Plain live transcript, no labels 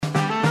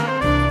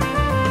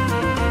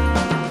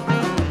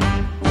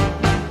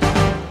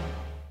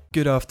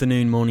Good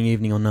afternoon, morning,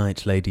 evening or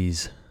night,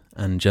 ladies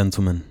and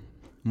gentlemen.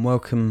 And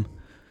welcome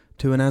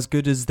to an As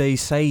Good As They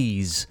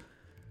Says.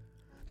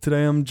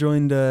 Today I'm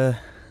joined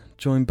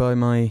by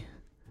my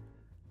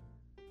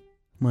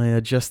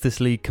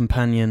Justice League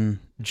companion,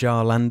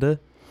 Jarlander.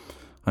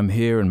 I'm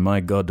here and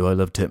my god do I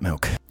love tit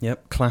milk.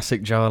 Yep,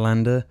 classic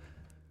Jarlander.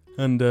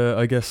 And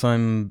I guess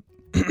I'm...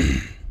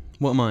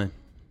 what am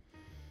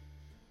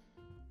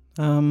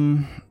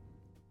I?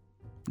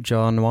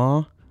 Jar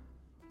Noir?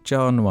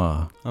 Jar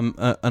Noir.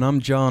 I'm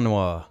Jar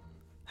Noir.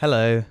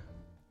 Hello.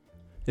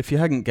 If you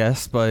hadn't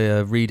guessed by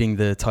reading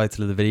the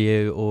title of the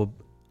video or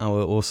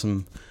our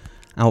awesome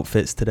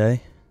outfits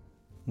today,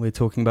 we're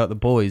talking about The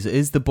Boys.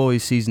 Is The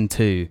Boys Season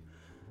 2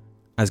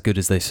 as good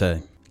as they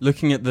say?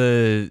 Looking at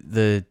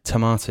the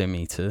tomato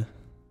meter...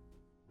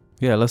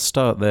 Yeah, let's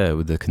start there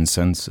with the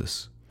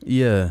consensus.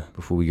 Yeah.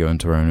 Before we go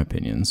into our own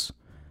opinions.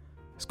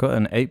 It's got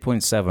an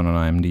 8.7 on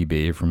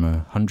IMDb from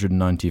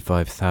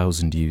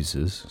 195,000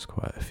 users. It's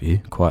quite a few,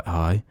 quite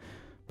high.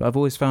 But I've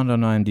always found on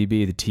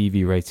IMDb the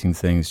TV rating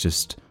thing is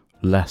just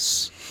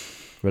less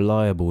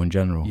reliable in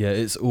general. Yeah,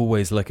 it's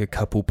always like a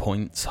couple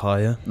points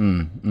higher.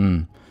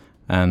 And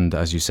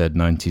as you said,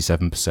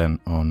 97%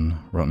 on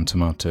Rotten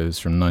Tomatoes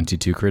from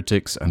 92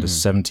 critics and a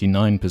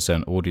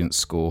 79% audience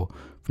score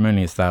from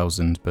only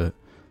 1,000, but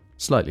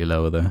slightly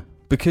lower there.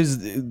 Because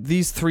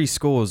these three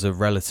scores are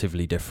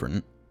relatively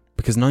different.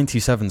 Because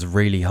 97's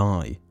really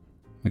high.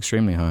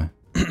 Extremely high.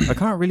 I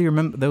can't really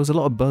remember. There was a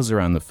lot of buzz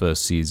around the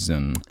first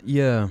season.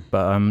 Yeah.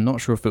 But I'm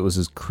not sure if it was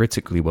as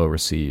critically well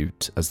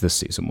received as this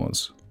season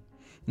was.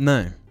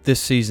 No. This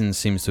season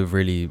seems to have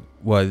really...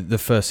 Well, the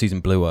first season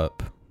blew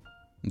up.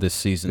 This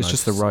season... It's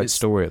just the right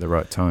story at the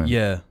right time.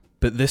 Yeah.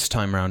 But this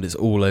time round, it's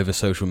all over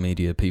social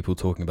media, people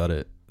talking about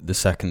it the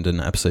second an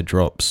episode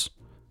drops.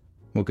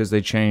 Well, because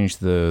they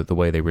changed the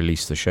way they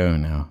release the show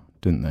now,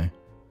 didn't they?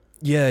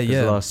 Yeah,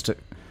 yeah.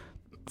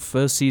 The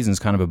first season's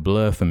kind of a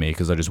blur for me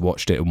because I just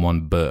watched it in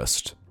one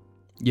burst.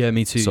 Yeah,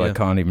 me too. So I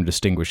can't even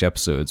distinguish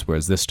episodes,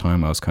 whereas this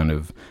time I was kind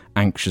of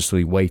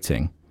anxiously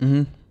waiting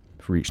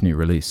for each new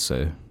release.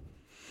 So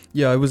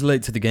yeah, I was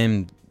late to the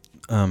game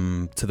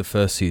to the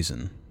first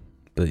season.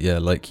 But yeah,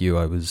 like you,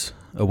 I was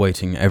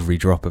awaiting every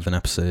drop of an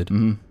episode.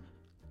 We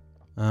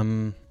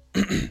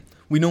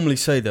normally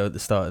say, though, at the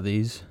start of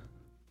these,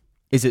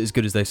 is it as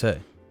good as they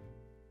say?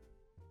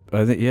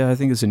 I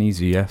think it's an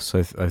easy yes.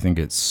 I think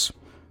it's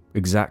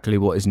exactly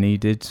what is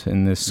needed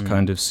in this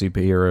kind of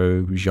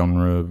superhero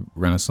genre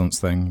renaissance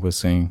thing. We're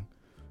seeing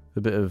a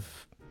bit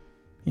of,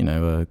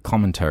 a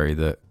commentary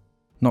that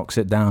knocks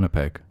it down a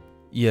peg.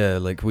 Yeah,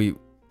 like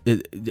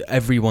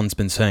everyone's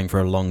been saying for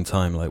a long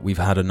time, like, we've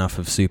had enough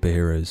of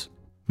superheroes.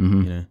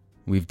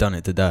 We've done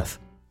it to death.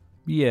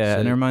 Yeah,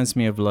 and it reminds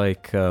me of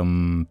like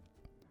in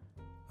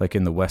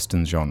the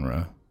Western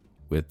genre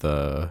with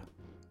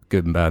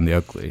Good and Bad and the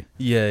Ugly.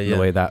 Yeah. The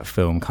way that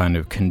film kind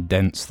of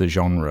condensed the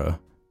genre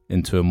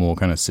into a more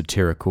kind of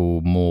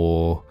satirical,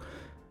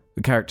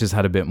 the characters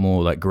had a bit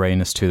more like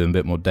greyness to them, a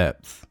bit more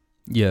depth.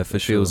 Yeah, for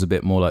sure. It feels a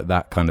bit more like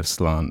that kind of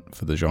slant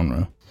for the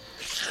genre.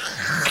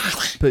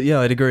 But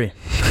yeah, I'd agree.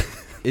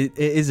 It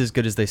is as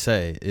good as they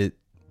say.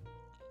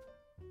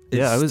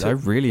 I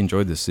really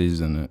enjoyed this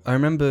season. I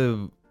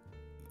remember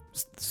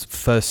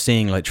first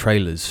seeing like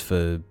trailers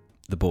for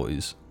The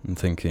Boys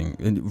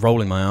and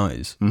rolling my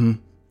eyes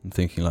and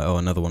thinking like, oh,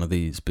 another one of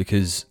these,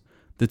 because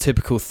the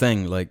typical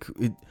thing, like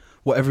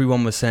what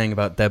everyone was saying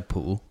about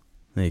Deadpool.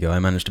 There you go. I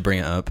managed to bring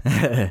it up.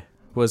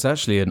 Well, it's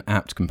actually an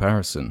apt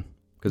comparison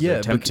because they're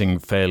attempting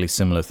fairly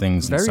similar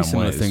things in some ways. Very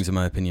similar things, in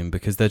my opinion,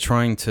 because they're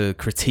trying to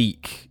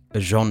critique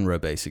a genre,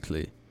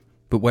 basically.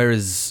 But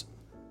whereas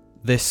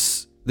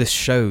this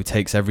show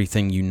takes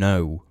everything you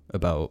know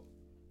about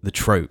the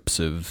tropes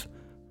of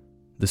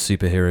the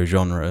superhero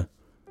genre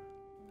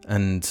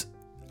and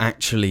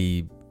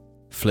actually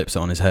flips it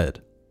on his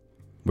head.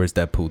 Whereas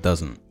Deadpool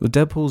doesn't. Well,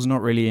 Deadpool's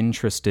not really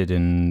interested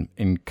in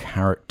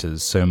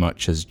characters so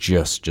much as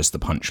just the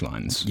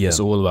punchlines. Yeah. It's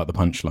all about the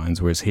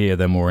punchlines, whereas here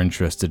they're more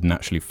interested in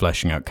actually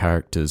fleshing out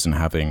characters and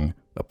having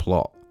a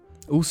plot.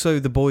 Also,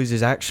 The Boys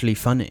is actually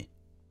funny.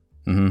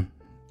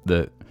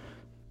 The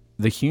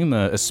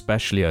humour,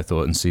 especially, I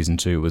thought, in Season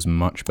 2 was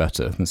much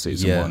better than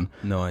Season 1.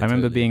 No, I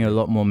remember being a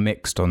lot more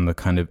mixed on the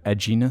kind of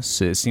edginess.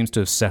 It seems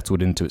to have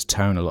settled into its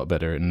tone a lot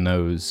better. It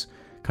knows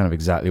kind of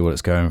exactly what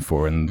it's going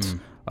for,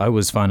 and... I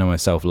was finding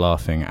myself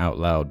laughing out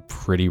loud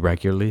pretty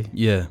regularly.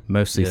 Yeah.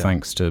 Mostly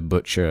thanks to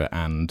Butcher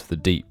and The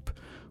Deep,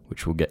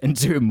 which we'll get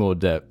into in more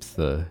depth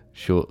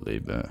shortly.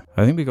 But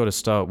I think we got to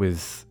start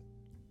with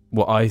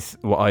what I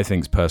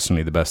think is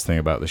personally the best thing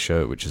about the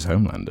show, which is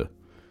Homelander.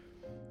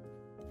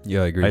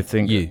 Yeah, I agree. I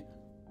think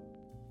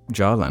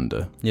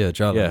Jarlander. Yeah,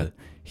 Jarlander. Yeah.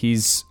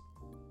 He's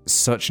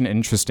such an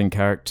interesting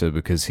character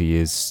because he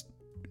is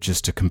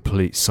just a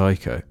complete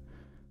psycho.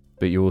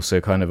 But you also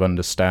kind of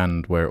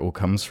understand where it all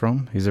comes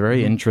from. He's a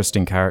very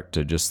interesting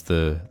character, just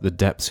the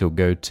depths he'll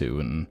go to,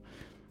 and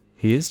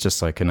he is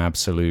just like an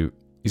absolute...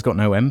 He's got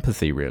no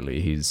empathy,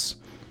 really. He's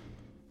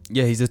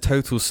a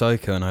total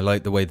psycho, and I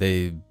like the way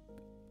they...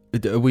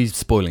 Are we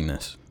spoiling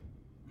this?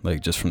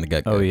 like just from the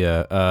get-go. Oh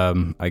yeah,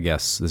 I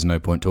guess there's no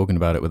point talking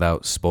about it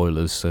without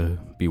spoilers, so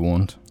be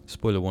warned.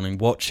 Spoiler warning,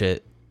 watch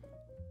it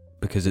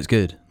because it's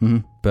good. Mm-hmm.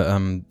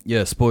 But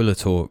yeah, spoiler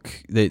talk,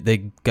 they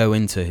go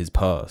into his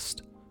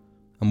past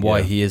and why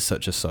Yeah. he is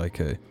such a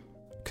psycho.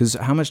 Because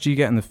how much do you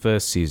get in the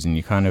first season?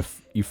 You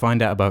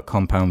find out about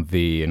Compound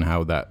V and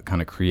how that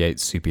kind of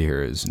creates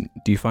superheroes. And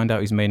do you find out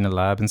he's made in a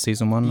lab in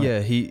season 1? Yeah,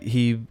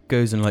 he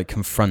goes and like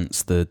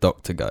confronts the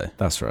doctor guy.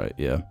 That's right,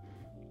 yeah.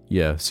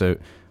 Yeah, so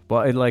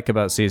what I like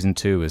about season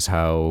 2 is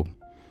how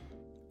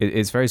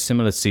it's very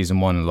similar to season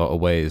 1 in a lot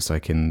of ways,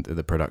 like in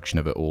the production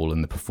of it all,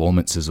 and the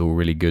performance is all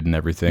really good and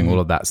everything. Mhm. All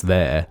of that's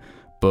there.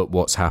 But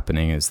what's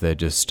happening is they're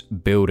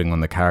just building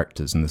on the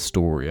characters and the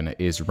story, and it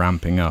is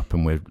ramping up,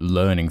 and we're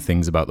learning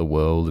things about the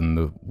world and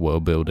the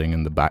world building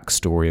and the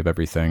backstory of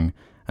everything.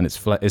 And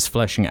it's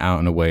fleshing it out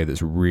in a way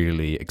that's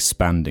really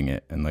expanding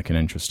it in like an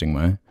interesting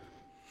way.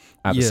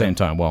 At the Yeah. same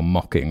time, while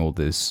mocking all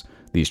these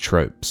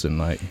tropes and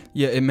like...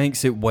 Yeah, it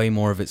makes it way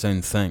more of its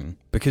own thing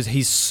because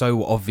he's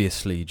so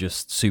obviously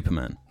just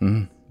Superman.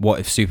 Mhm. What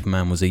if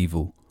Superman was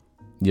evil?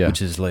 Yeah. Which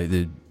is like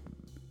the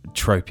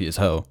tropey as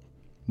hell.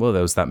 Well,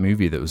 there was that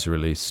movie that was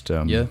released.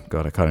 Yeah.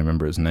 God, I can't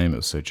remember his name. It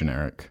was so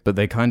generic. But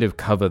they kind of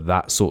cover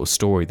that sort of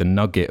story, the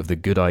nugget of the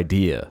good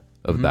idea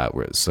of Mhm. that,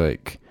 where it's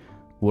like,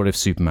 what if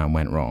Superman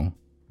went wrong?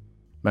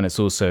 And it's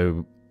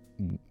also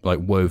like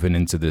woven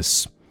into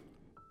this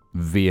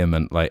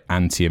vehement, like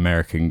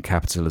anti-American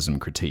capitalism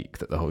critique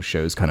that the whole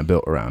show is kind of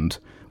built around.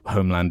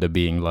 Homelander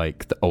being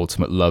like the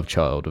ultimate love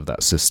child of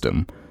that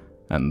system,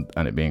 and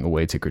it being a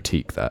way to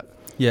critique that.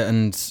 Yeah,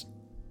 and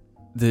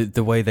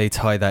the way they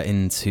tie that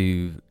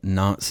into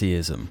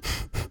Nazism.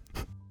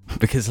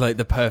 Because like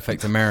the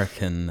perfect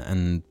American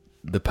and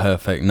the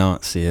perfect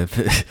Nazi are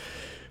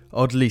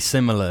oddly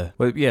similar.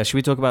 Well, yeah, should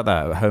we talk about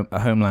that?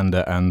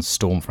 Homelander and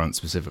Stormfront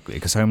specifically?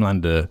 Because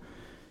Homelander,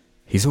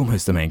 he's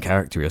almost the main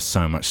character. He has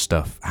so much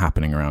stuff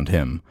happening around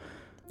him.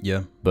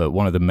 Yeah. But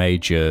one of the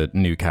major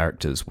new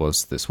characters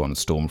was this one,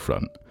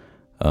 Stormfront,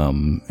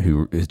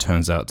 who it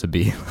turns out to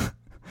be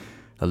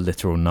a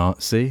literal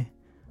Nazi.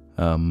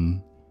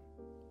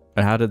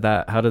 And how did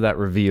that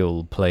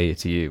reveal play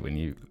to you when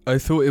you... I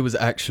thought it was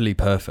actually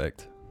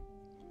perfect.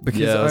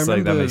 Because yeah, I was like,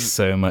 that remember- makes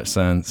so much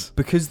sense.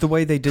 Because the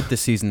way they did the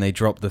season, they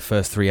dropped the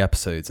first 3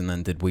 episodes and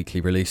then did weekly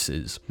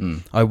releases.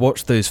 Mm. I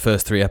watched those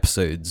first 3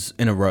 episodes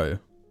in a row,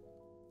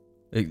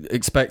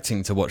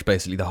 expecting to watch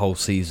basically the whole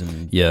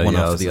season, one I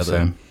after was the other.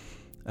 same.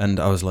 And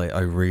I was like,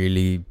 I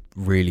really,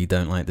 really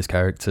don't like this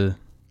character.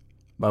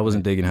 I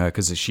wasn't digging her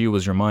because she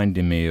was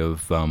reminding me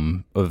of a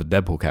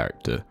Deadpool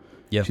character.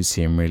 Yeah. She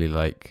seemed really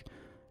like...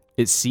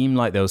 It seemed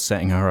like they were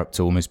setting her up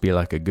to almost be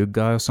like a good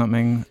guy or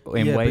something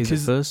in ways at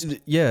first.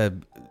 Yeah,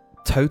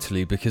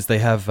 totally, because they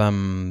have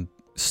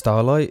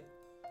Starlight.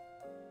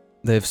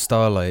 They have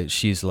Starlight.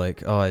 She's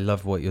like, oh, I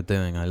love what you're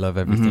doing. I love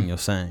everything Mhm. you're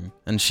saying.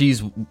 And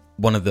she's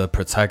one of the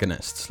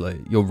protagonists. Like,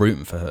 you're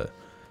rooting for her.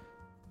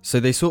 So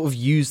they sort of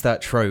use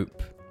that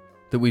trope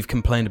that we've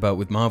complained about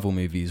with Marvel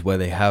movies where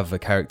they have a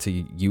character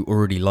you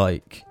already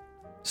like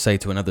say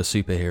to another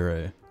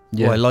superhero,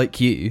 Yeah, oh, I like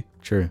you.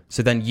 true.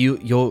 So then you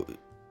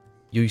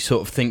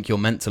sort of think you're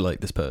meant to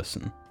like this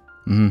person.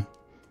 Mm-hmm.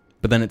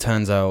 But then it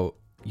turns out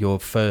your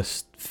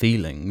first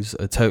feelings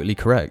are totally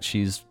correct.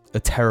 She's a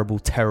terrible,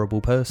 terrible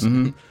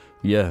person. Mhm.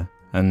 Yeah,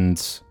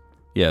 and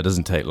yeah, it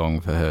doesn't take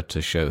long for her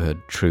to show her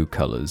true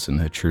colours and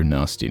her true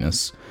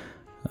nastiness.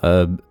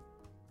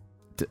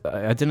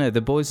 I don't know.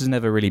 The Boys has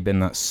never really been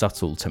that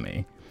subtle to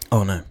me.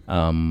 Oh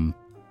no.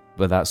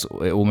 But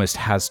it almost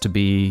has to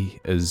be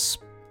as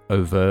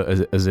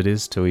overt as it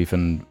is to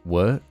even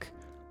work.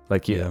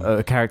 Like Yeah.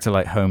 a character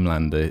like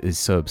Homelander is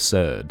so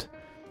absurd.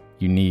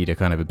 You need a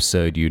kind of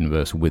absurd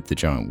universe with the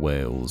giant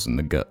whales and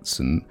the guts,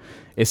 and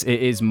it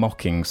is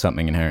mocking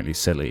something inherently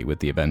silly with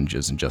the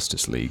Avengers and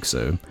Justice League.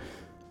 So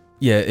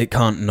Yeah, it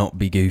can't not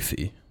be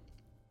goofy.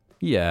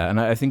 yeah, and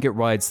I think it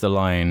rides the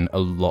line a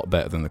lot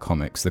better than the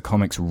comics. The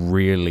comics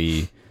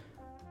really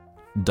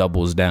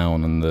doubles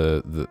down on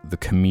the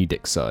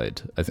comedic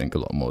side, I think, a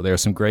lot more. There are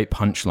some great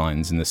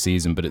punchlines in the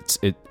season, but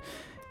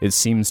it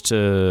seems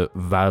to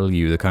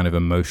value the kind of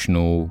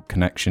emotional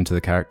connection to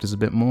the characters a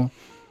bit more.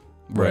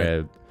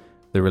 Where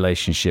the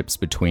relationships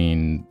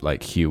between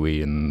like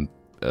Huey and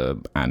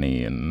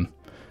Annie and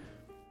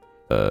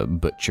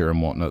Butcher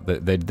and whatnot,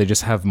 they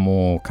just have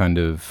more kind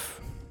of...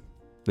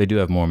 They do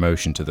have more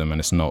emotion to them, and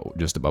it's not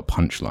just about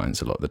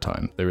punchlines a lot of the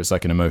time. There is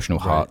like an emotional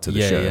heart to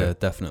the show. Yeah,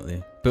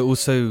 definitely. But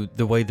also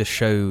the way the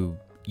show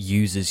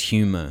uses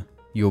humor,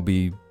 you'll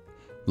be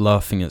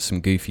laughing at some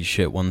goofy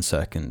shit one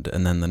second,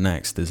 and then the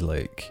next is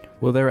like...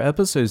 Well, there are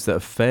episodes that are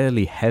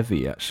fairly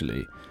heavy,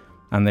 actually,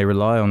 and they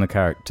rely on the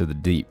character, the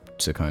Deep,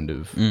 to kind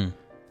of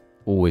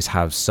always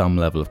have some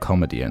level of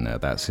comedy in there.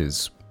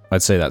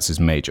 I'd say that's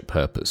his major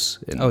purpose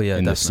in this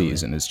definitely.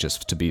 season, is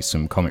just to be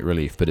some comic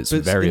relief, but it's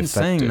But very in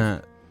effective. saying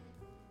that,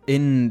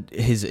 in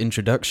his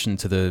introduction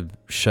to the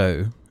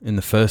show in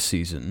the first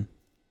season,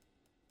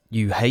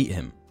 you hate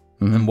him.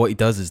 Mhm. And what he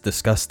does is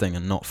disgusting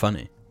and not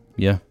funny.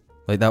 Yeah.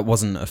 Like, that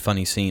wasn't a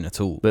funny scene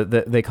at all. But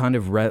they're kind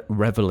of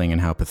reveling in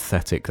how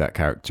pathetic that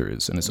character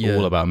is, and it's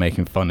all about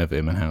making fun of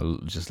him and how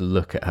just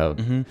look at how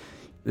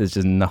there's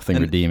just nothing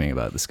redeeming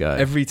about this guy.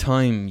 Every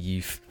time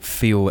you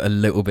feel a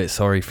little bit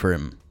sorry for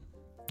him,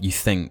 you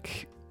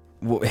think,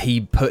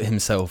 he put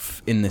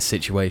himself in this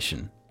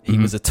situation. He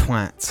was a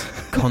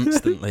twat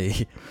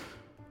constantly.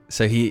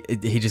 So he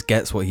just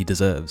gets what he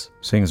deserves.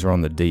 Seeing as we're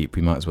on the deep,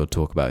 we might as well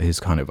talk about his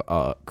kind of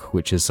arc,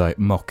 which is like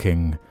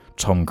mocking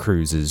Tom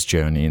Cruise's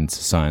journey into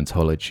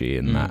Scientology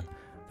and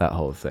that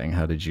whole thing.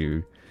 How did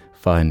you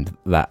find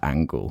that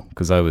angle?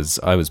 Because I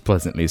was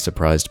pleasantly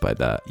surprised by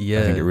that. Yeah.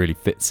 I think it really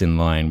fits in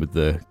line with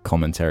the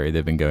commentary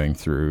they've been going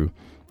through.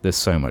 There's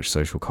so much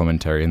social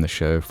commentary in the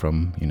show,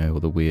 from, you know, all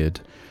the weird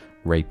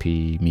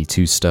rapey Me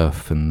Too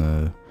stuff and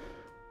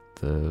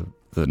the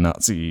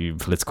Nazi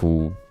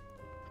political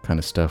kind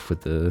of stuff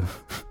with the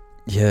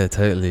Yeah,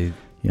 totally.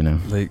 You know,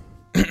 like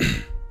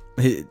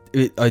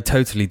I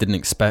totally didn't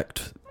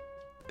expect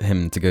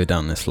him to go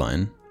down this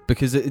line,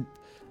 because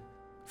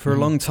for a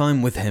long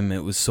time with him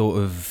it was sort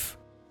of,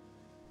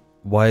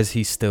 why is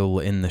he still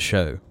in the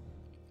show?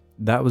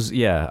 That was,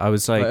 yeah, I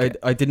was like,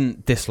 I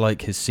didn't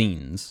dislike his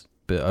scenes,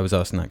 but I was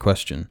asking that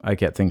question. I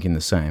kept thinking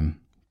the same.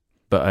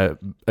 But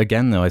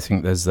again, though, I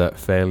think there's that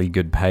fairly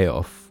good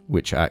payoff,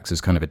 which acts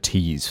as kind of a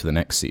tease for the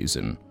next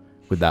season,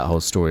 with that whole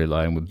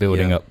storyline, with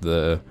building up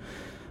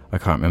I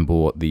can't remember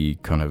what the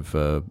kind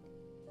of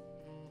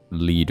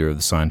leader of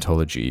the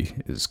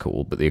Scientology is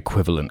called, but the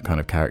equivalent kind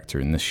of character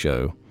in this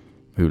show,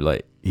 who,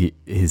 like,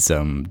 his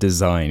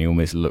design, he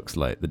almost looks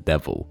like the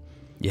devil.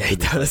 Yeah, he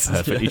does.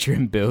 Perfectly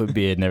trimmed beard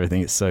and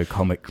everything. It's so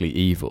comically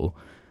evil.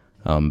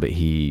 But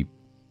he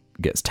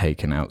gets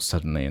taken out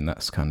suddenly, and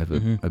that's kind of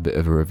a bit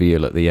of a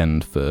reveal at the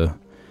end for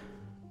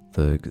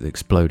the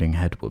exploding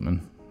head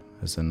woman,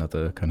 as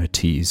another kind of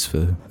tease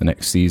for the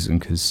next season.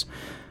 Because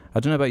I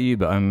don't know about you,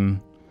 but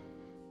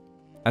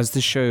as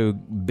the show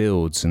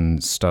builds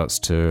and starts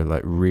to,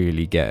 like,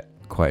 really get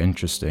quite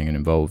interesting and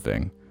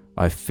involving,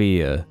 I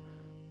fear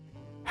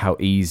how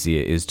easy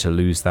it is to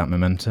lose that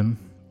momentum.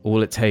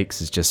 All it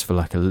takes is just for,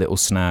 like, a little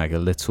snag, a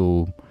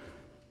little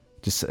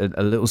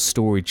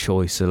story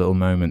choice, a little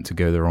moment to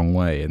go the wrong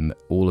way, and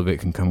all of it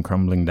can come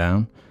crumbling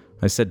down.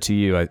 I said to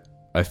you,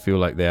 I feel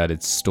like they added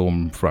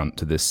Stormfront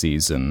to this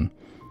season.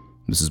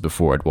 This is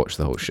before I'd watched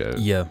the whole show.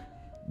 Yeah.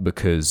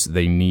 Because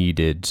they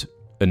needed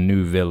a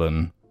new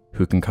villain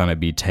who can kind of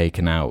be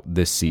taken out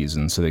this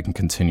season so they can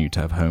continue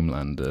to have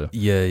Homelander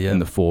in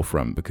the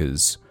forefront,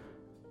 because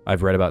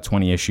I've read about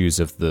 20 issues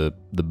of the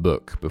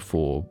book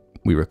before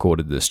we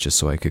recorded this, just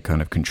so I could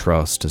kind of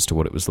contrast as to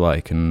what it was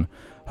like. And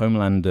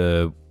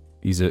Homelander,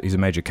 he's a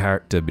major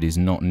character, but he's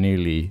not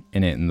nearly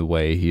in it in the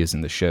way he is in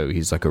the show.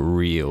 He's like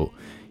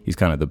he's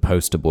kind of the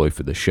poster boy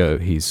for the show.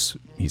 He's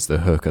the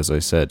hook, as I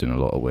said, in a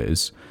lot of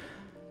ways.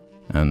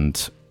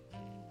 And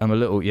I'm a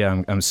little,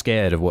 I'm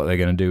scared of what they're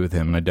going to do with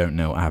him, and I don't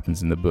know what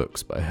happens in the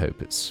books, but I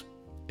hope it's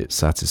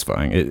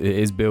satisfying. It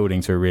is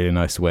building to a really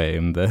nice way,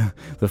 and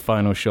the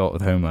final shot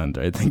with Homelander,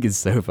 I think, is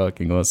so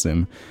fucking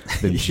awesome.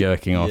 Them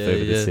jerking off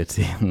over the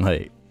city, and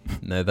like,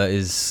 no, that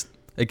is,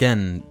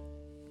 again,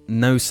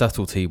 no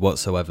subtlety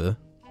whatsoever,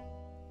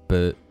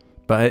 but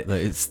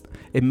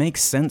it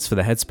makes sense for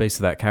the headspace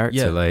of that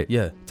character.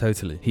 Yeah,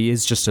 totally. He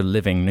is just a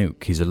living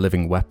nuke. He's a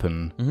living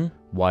weapon. Mm-hmm.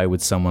 Why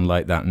would someone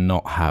like that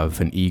not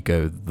have an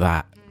ego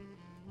that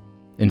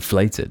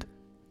inflated?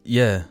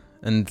 Yeah,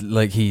 and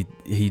like he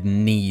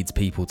needs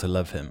people to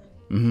love him.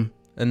 Mm-hmm.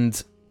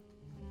 And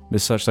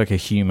there's such like a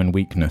human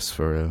weakness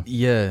for a...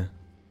 Yeah.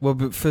 Well,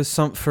 but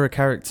for a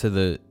character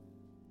that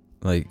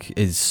like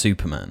is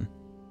Superman,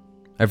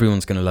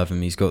 everyone's gonna love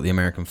him. He's got the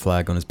American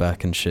flag on his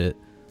back and shit.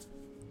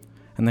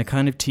 And they're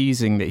kind of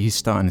teasing that he's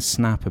starting to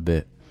snap a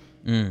bit.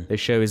 They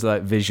show his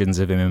like visions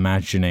of him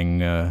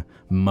imagining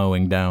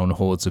mowing down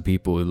hordes of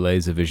people with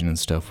laser vision and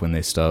stuff when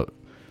they start,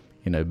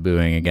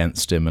 booing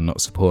against him and not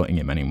supporting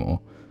him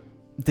anymore.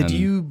 Did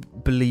you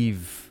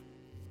believe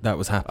that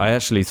was happening? I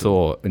actually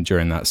thought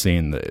during that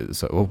scene that it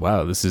was like, oh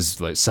wow, this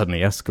is like suddenly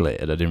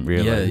escalated. I didn't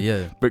realize.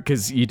 Yeah.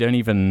 Because you don't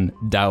even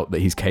doubt that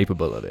he's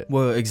capable of it.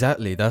 Well,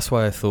 exactly. That's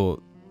why I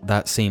thought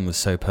that scene was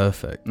so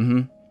perfect.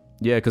 Mm-hmm.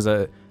 Yeah,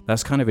 because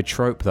that's kind of a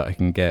trope that I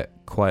can get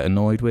quite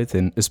annoyed with,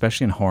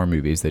 especially in horror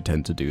movies. They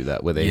tend to do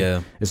that,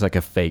 where it's like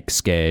a fake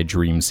scare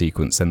dream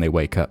sequence and they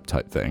wake up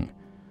type thing.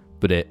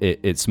 But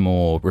it's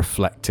more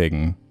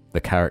reflecting the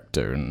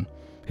character and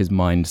his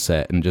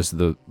mindset, and just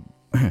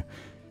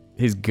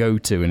his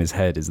go-to in his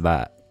head is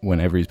that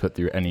whenever he's put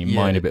through any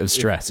minor bit of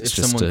stress, if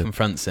someone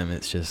confronts him,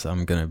 it's just,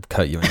 I'm gonna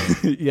cut you in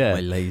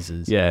my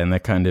lasers. Yeah, and they're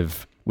kind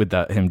of with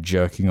that, him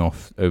jerking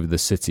off over the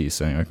city,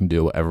 saying I can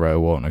do whatever I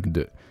want, I can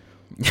do it.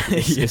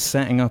 It's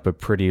setting up a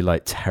pretty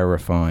like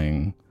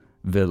terrifying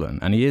villain,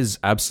 and he is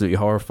absolutely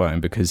horrifying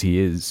because he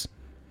is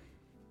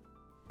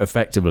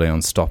effectively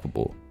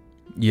unstoppable.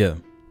 Yeah.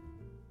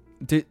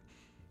 Did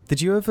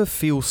you ever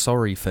feel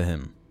sorry for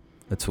him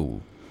at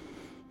all?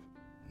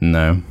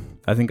 No.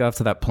 I think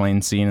after that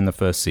plane scene in the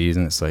first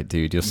season, it's like,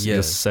 dude,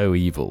 you're so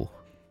evil.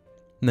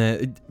 No,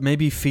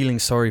 maybe feeling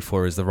sorry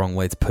for is the wrong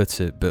way to put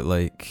it, but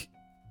like,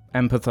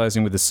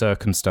 empathizing with the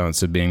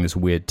circumstance of being this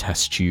weird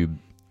test tube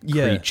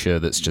creature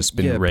that's just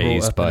been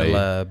raised by in a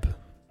lab,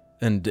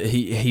 and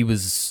he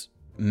was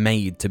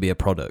made to be a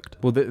product.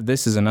 Well,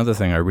 this is another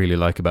thing I really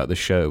like about the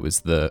show,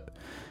 is that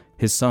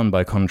his son,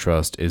 by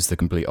contrast, is the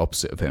complete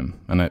opposite of him.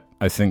 And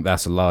I think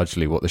that's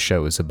largely what the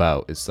show is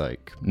about. It's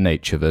like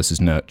nature versus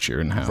nurture,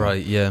 and how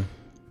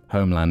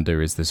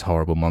Homelander is this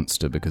horrible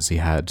monster because he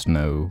had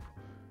no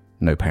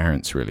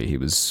parents, really. He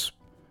was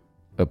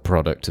a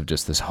product of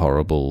just this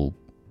horrible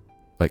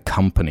like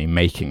company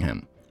making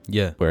him.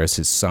 Yeah. Whereas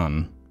his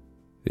son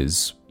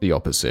is the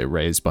opposite,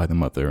 raised by the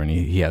mother, and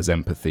he has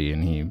empathy,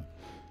 and he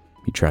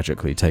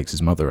tragically takes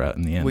his mother out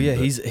in the end. Well, yeah,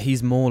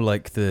 he's more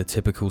like the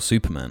typical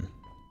Superman,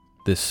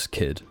 this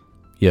kid.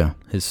 Yeah.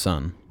 His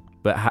son.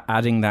 But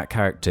adding that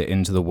character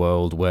into the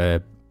world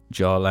where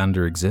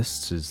Jarlander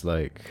exists is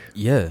like...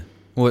 Yeah.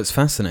 Well, it's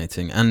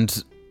fascinating.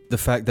 And the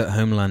fact that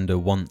Homelander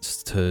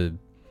wants to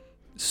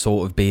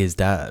sort of be his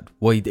dad.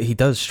 Well, he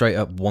does straight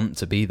up want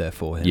to be there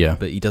for him. Yeah.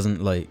 But he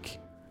doesn't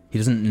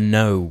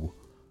know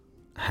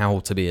how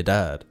to be a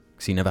dad,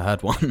 because he never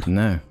had one.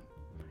 No.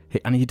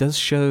 And he does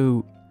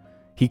show...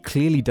 He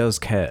clearly does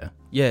care.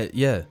 Yeah,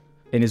 yeah.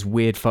 In his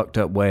weird, fucked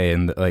up way,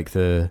 and like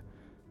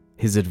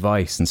his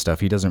advice and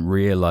stuff, he doesn't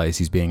realize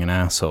he's being an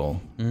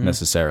asshole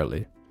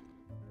necessarily.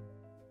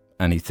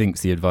 And he thinks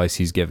the advice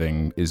he's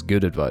giving is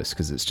good advice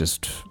because it's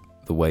just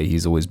the way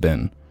he's always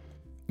been.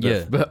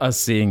 But us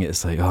seeing it,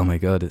 it's like, oh my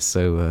god, it's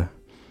so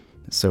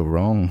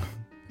wrong.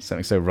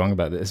 Something so wrong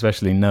about it,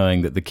 especially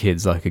knowing that the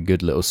kid's like a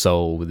good little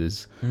soul with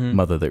his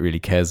mother that really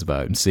cares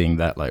about him. Seeing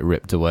that like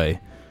ripped away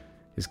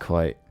is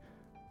quite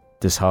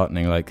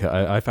disheartening. Like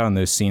I found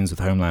those scenes with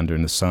Homelander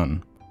and the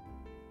son,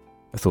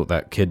 I thought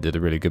that kid did a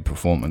really good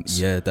performance.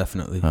 Yeah,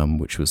 definitely.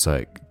 Which was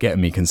like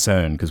getting me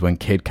concerned, because when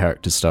kid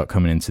characters start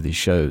coming into these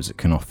shows, it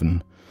can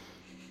often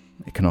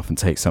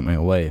take something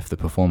away if the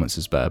performance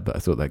is bad. But I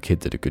thought that kid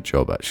did a good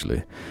job,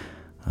 actually.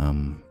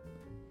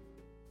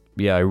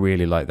 Yeah, I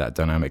really like that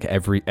dynamic.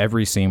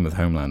 Every scene with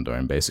Homelander,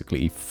 I'm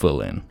basically full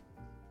in.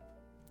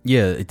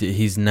 Yeah,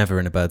 he's never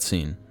in a bad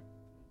scene.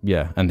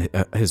 Yeah, and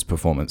his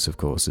performance, of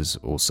course, is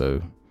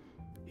also...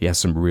 He has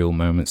some real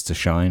moments to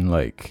shine,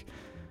 like...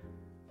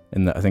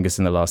 I think it's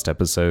in the last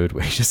episode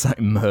where he just like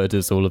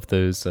murders all of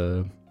those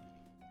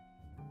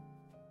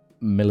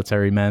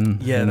military men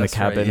in the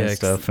cabin and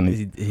stuff.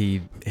 And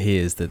he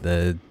hears that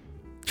they're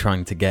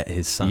trying to get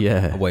his son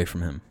away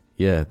from him.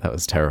 Yeah, that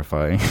was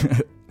terrifying.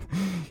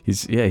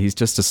 He's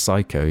just a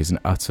psycho. He's an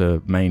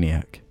utter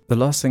maniac. The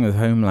last thing with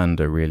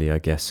Homelander, really, I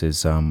guess,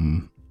 is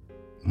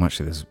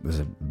actually there's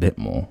a bit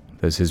more.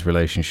 There's his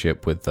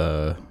relationship with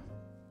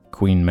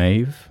Queen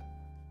Maeve,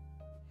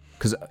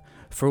 because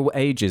for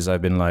ages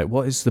I've been like,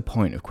 what is the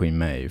point of Queen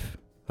Maeve?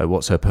 Like,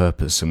 what's her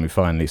purpose? And we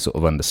finally sort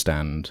of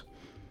understand.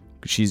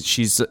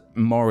 She's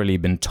morally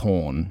been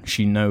torn.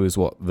 She knows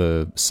what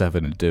the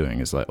Seven are doing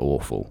is like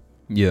awful.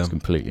 Yeah, it's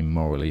completely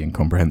morally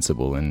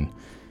incomprehensible, and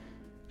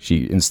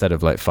she, instead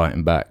of like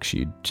fighting back,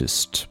 she'd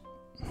just,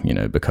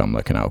 become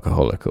like an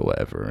alcoholic or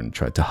whatever and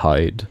tried to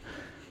hide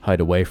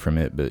away from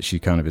it. But she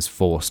kind of is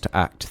forced to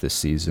act this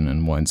season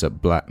and winds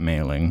up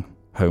blackmailing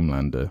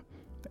Homelander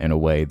in a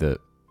way that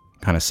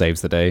kind of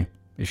saves the day.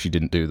 If she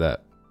didn't do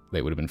that,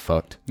 they would have been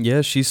fucked.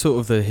 Yeah, she's sort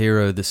of the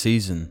hero of the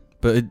season.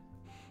 But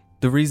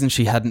the reason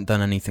she hadn't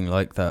done anything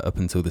like that up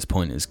until this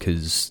point is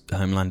because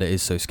Homelander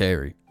is so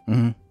scary.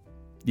 Mm-hmm.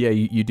 Yeah,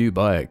 you do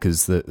buy it,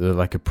 because the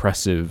like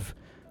oppressive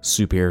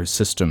superhero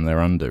system they're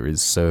under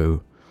is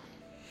so...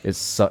 It's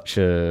such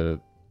a...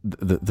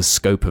 The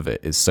scope of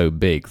it is so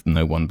big that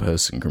no one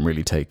person can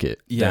really take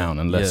it down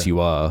unless you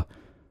are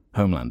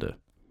Homelander.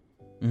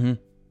 Mm-hmm.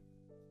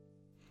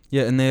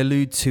 Yeah, and they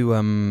allude to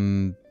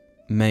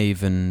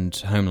Maeve and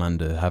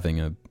Homelander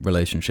having a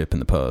relationship in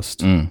the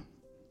past.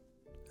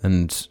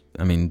 And,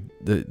 I mean,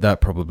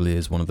 that probably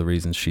is one of the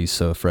reasons she's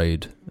so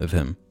afraid of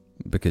him,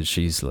 because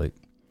she's like...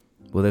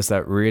 Well, there's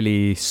that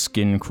really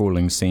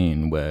skin-crawling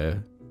scene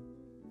where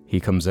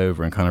he comes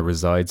over and kind of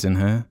resides in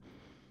her.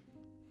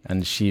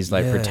 And she's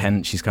like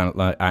she's kind of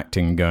like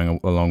acting and going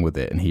along with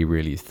it, and he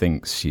really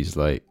thinks she's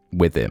like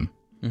with him.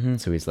 Mm-hmm.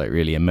 So he's like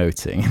really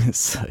emoting.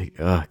 It's like,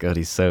 oh god,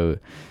 he's so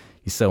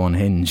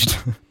unhinged.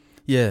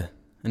 Yeah,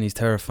 and he's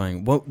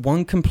terrifying.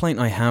 One complaint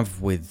I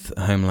have with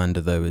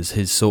Homelander though is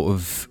his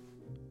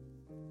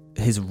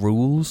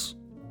rules.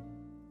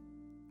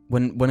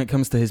 When it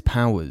comes to his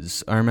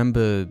powers, I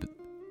remember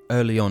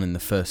early on in the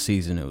first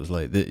season, it was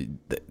like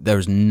there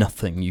is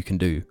nothing you can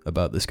do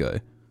about this guy.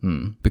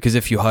 Because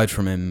if you hide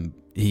from him,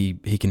 he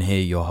can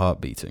hear your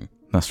heart beating.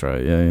 That's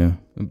right, yeah.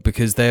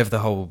 Because they have the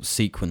whole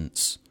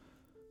sequence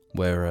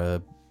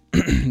where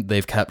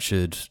they've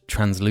captured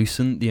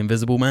Translucent, the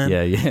Invisible Man.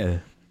 Yeah.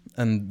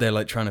 And they're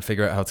like trying to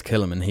figure out how to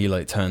kill him, and he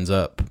like turns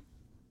up,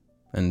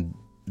 and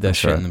they're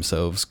shitting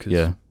themselves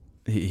because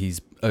he's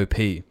OP.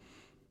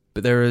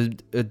 But there are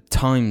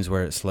times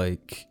where it's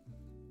like,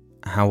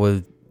 how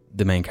are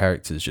the main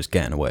characters just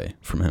getting away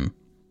from him?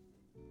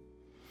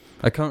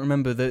 I can't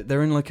remember.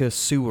 They're in like a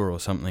sewer or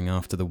something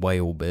after the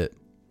whale bit.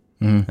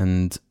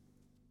 And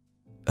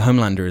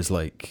Homelander is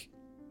like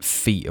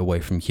feet away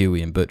from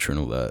Huey and Butcher and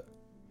all that,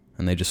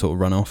 and they just sort of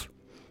run off.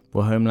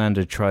 Well,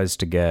 Homelander tries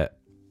to get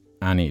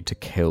Annie to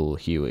kill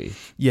Huey.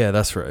 Yeah,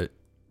 that's right.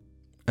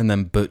 And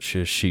then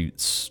Butcher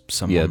shoots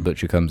someone. Yeah,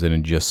 Butcher comes in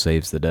and just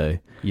saves the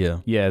day. Yeah.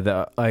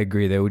 Yeah, I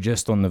agree. They were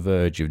just on the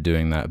verge of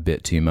doing that a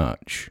bit too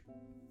much.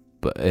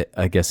 But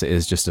I guess it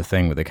is just a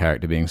thing with the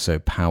character being so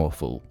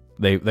powerful.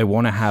 They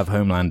want to have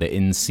Homelander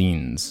in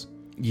scenes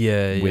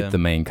with the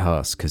main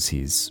cast because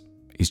he's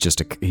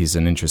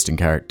an interesting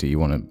character. You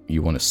want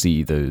to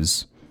see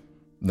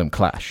them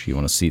clash. You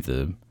want to see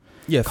the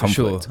conflict. For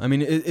sure. I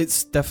mean,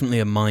 it's definitely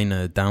a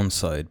minor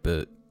downside,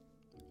 but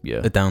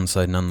a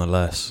downside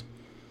nonetheless.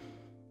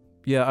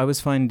 Yeah, I was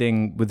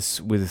finding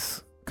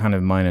with kind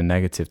of minor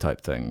negative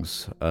type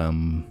things,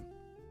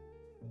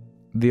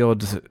 the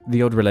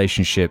odd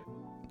relationship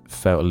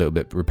felt a little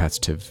bit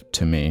repetitive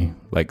to me,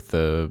 like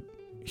the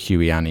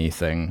Huey Annie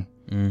thing.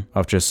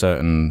 After a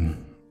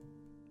certain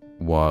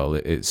while,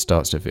 it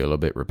starts to feel a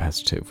bit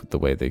repetitive with the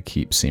way they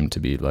seem to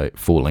be like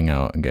falling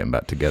out and getting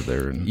back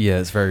together. And yeah,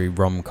 it's very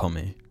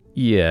rom-commy.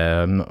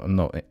 Yeah, I'm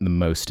not the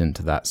most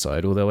into that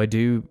side, although I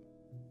do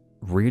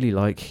really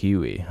like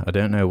Huey. I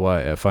don't know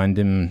why. I find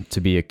him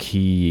to be a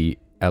key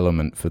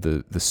element for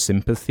the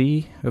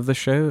sympathy of the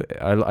show.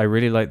 I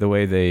really like the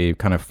way they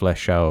kind of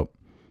flesh out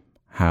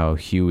how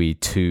Huey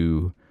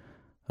to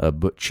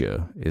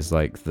Butcher is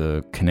like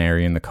the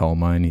canary in the coal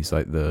mine. He's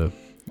like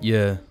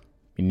he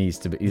needs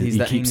to be. He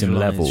keeps him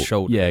level.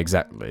 Yeah,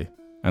 exactly.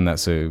 And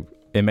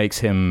it makes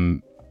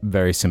him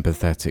very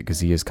sympathetic because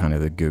he is kind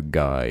of the good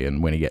guy.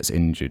 And when he gets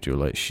injured, you're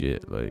like,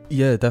 shit. Like,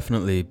 yeah,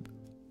 definitely.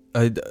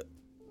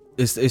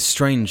 It's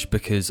strange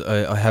because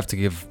I have to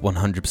give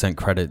 100%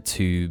 credit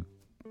to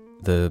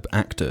the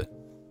actor.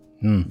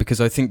 Because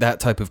I think that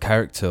type of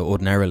character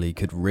ordinarily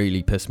could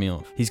really piss me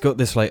off. He's got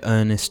this like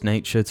earnest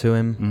nature to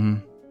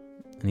him,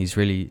 and he's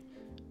really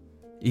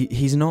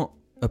he's not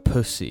a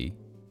pussy,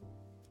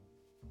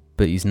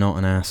 but he's not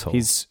an asshole.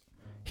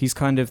 He's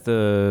kind of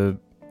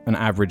an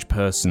average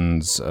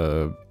person's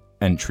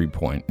entry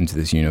point into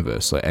this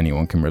universe. Like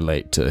anyone can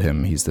relate to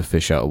him. He's the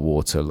fish out of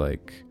water.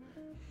 Like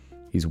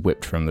he's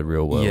whipped from the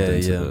real world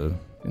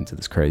into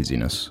this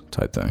craziness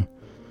type thing.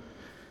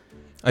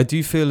 I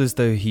do feel as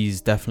though he's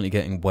definitely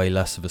getting way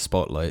less of a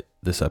spotlight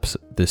this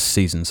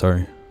season.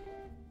 Sorry.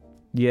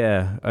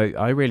 Yeah,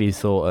 I really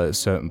thought at a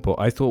certain point.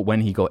 I thought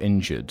when he got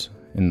injured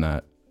in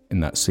that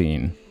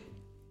scene,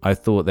 I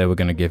thought they were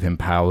going to give him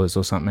powers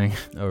or something.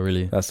 Oh,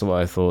 really? That's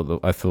what I thought.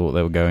 I thought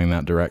they were going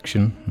that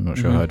direction. I'm not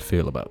sure how I'd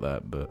feel about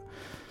that, but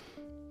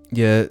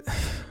yeah,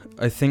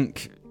 I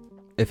think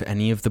if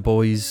any of the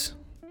boys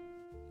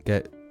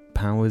get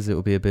powers, it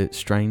will be a bit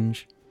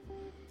strange.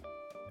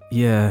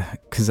 Yeah,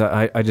 because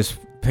I just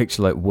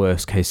picture like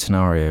worst case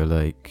scenario,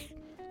 like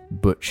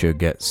Butcher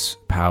gets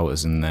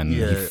powers and then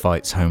he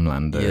fights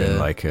Homelander in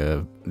like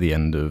the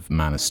end of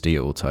Man of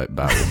Steel type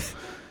battle.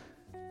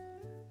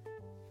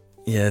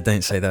 Yeah,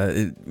 don't say that.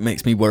 It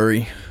makes me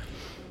worry.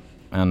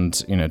 And,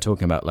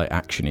 talking about like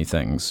actiony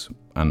things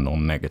and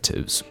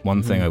non-negatives,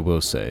 one thing I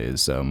will say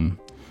is it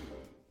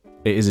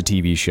is a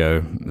TV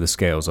show. The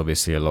scale's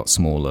obviously a lot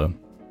smaller.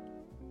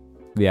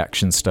 The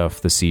action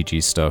stuff, the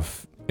CG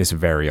stuff, it's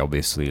very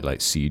obviously like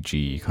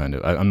CG kind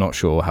of. I'm not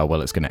sure how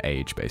well it's going to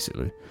age,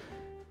 basically.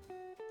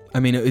 I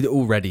mean,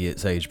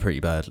 it's aged pretty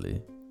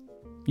badly.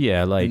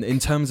 Yeah, like in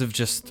terms of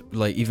just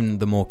like even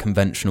the more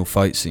conventional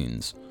fight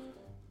scenes,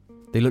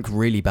 they look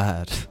really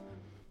bad.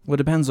 Well, it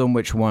depends on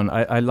which one.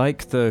 I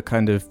like the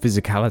kind of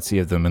physicality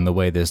of them and the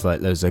way there's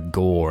a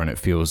gore and it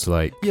feels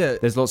like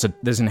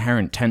there's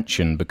inherent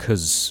tension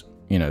because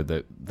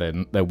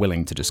they're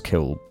willing to just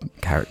kill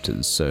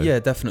characters. So yeah,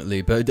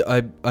 definitely. But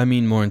I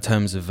mean more in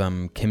terms of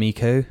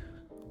Kimiko,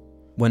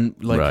 when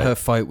her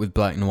fight with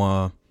Black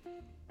Noir.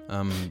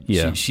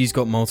 She's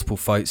got multiple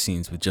fight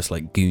scenes with just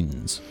like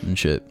goons and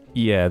shit.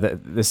 Yeah,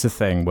 that's the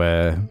thing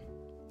where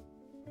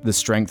the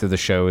strength of the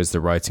show is the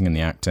writing and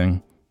the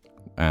acting,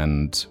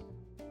 and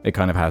it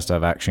kind of has to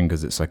have action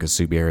because it's like a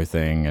superhero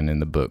thing, and in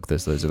the book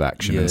there's loads of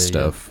action and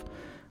stuff,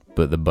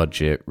 but the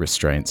budget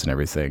restraints and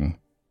everything.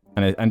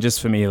 And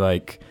just for me,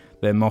 like,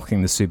 they're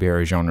mocking the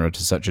superhero genre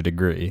to such a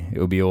degree. It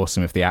would be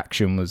awesome if the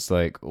action was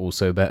like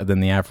also better than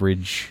the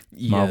average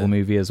Marvel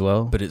movie as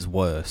well. But it's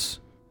worse.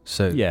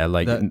 So yeah,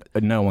 like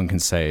no one can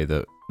say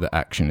that the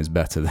action is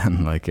better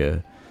than like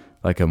a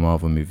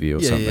Marvel movie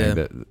or something.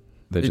 Yeah.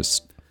 But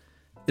it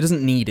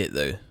doesn't need it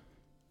though.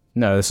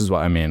 No, this is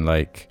what I mean.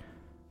 Like,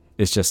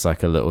 it's just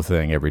like a little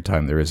thing every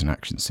time there is an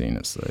action scene.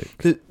 It's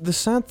like the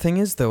sad thing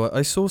is though,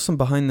 I saw some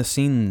behind the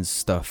scenes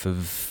stuff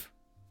of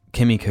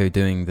Kimiko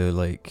doing the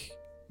like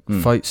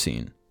fight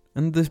scene,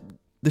 and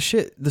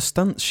the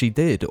stunts she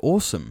did,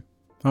 awesome.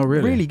 Oh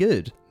really? Really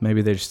good.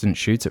 Maybe they just didn't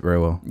shoot it very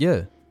well.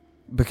 Yeah,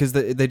 because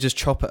they just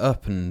chop it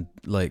up and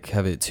like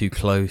have it too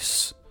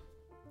close.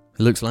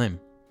 It looks lame.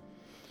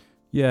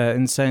 Yeah,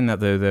 in saying that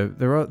though,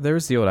 there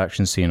is the odd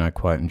action scene I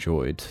quite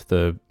enjoyed.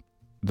 The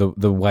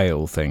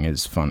whale thing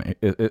is funny.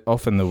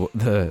 Often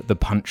the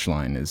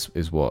punchline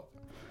is what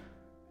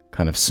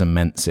kind of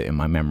cements it in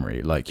my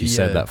memory. Like you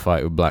said, that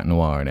fight with Black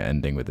Noir and it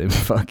ending with him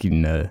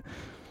fucking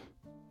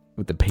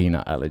with the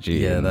peanut allergy.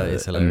 Yeah, and that the,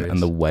 is hilarious.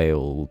 and the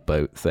whale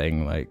boat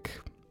thing,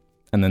 like,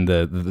 and then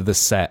the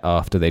set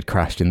after they'd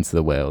crashed into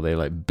the whale, they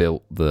like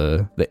built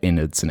the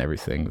innards and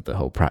everything with the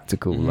whole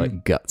practical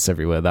like guts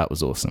everywhere. That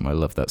was awesome. I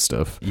love that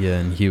stuff. Yeah,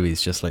 and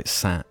Huey's just like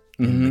sat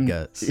in the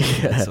guts.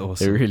 Yeah, That's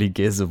awesome. a really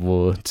Gears of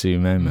War 2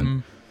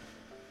 moment.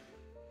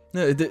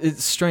 No,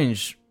 it's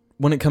strange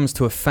when it comes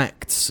to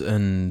effects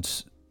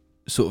and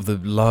sort of the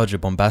larger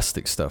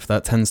bombastic stuff.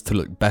 That tends to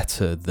look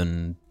better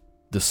than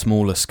the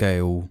smaller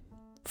scale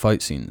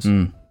fight scenes.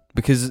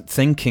 Because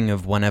thinking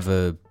of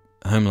whenever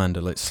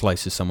Homelander like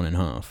slices someone in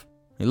half,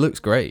 it looks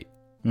great.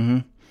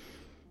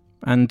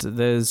 And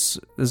there's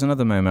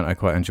another moment I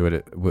quite enjoyed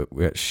it,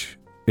 which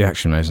the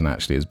action isn't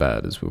actually as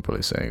bad as we were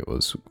probably saying it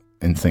was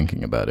in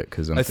thinking about it.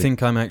 Because I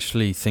think I'm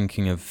actually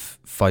thinking of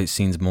fight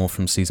scenes more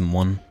from season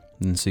 1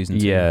 than season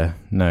 2. Yeah,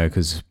 no,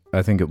 because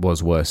I think it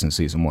was worse in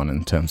season 1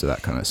 in terms of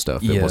that kind of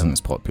stuff. It wasn't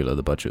as popular.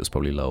 The budget was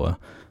probably lower.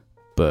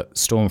 But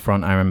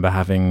Stormfront, I remember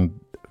having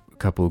a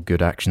couple of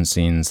good action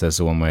scenes. There's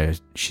the one where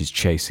she's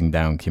chasing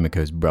down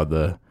Kimiko's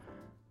brother,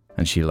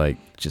 and she like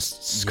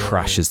just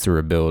crashes through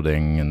a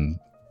building, and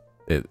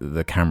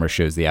the camera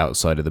shows the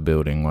outside of the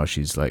building while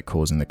she's like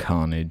causing the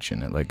carnage,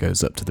 and it like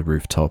goes up to the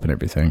rooftop and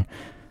everything.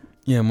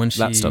 Yeah, and when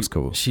that stuff's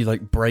cool. She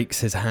like breaks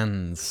his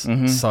hands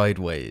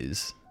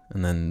sideways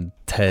and then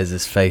tears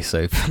his face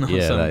open.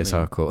 Yeah, that is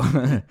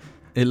hardcore.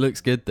 It looks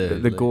good though.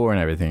 The gore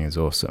and everything is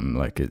awesome.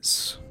 Like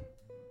it's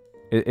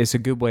a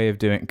good way of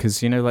doing,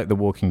 because you know, like The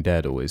Walking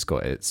Dead always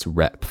got its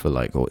rep for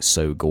like, oh, it's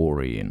so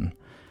gory and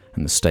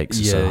the stakes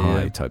are so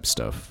high type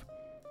stuff.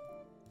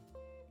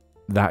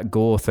 That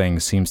gore thing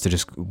seems to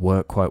just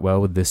work quite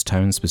well with this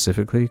tone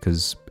specifically,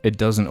 because it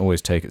doesn't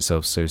always take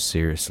itself so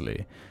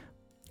seriously.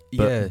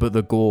 But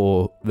the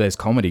gore, there's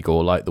comedy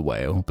gore like The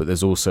Whale, but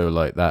there's also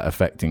like that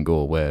affecting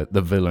gore where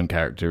the villain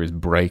character is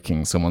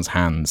breaking someone's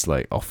hands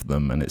like off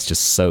them, and it's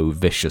just so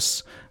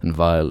vicious and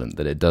violent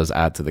that it does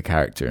add to the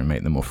character and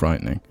make them more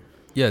frightening.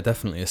 Yeah,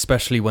 definitely,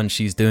 especially when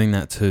she's doing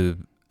that to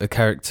a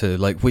character.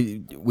 Like we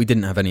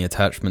didn't have any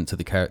attachment to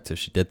the character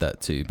she did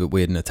that to, but we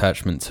had an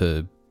attachment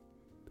to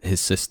his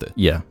sister.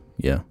 Yeah.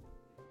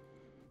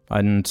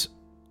 And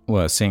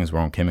well, seeing as we're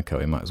on Kimiko,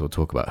 we might as well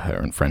talk about her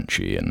and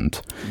Frenchie. And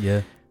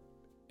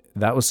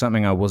that was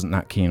something I wasn't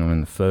that keen on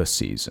in the first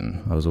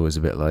season. I was always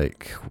a bit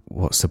like,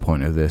 what's the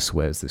point of this?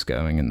 Where's this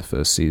going in the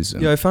first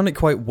season? Yeah, I found it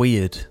quite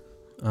weird.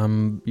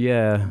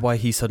 Yeah. Why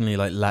he suddenly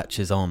like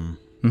latches on.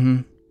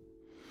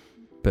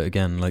 But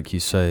again, like you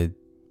say,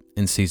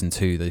 in season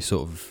 2, they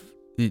sort of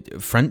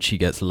Frenchie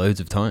gets loads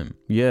of time.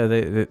 Yeah,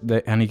 they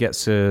and he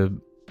gets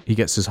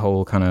his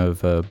whole kind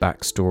of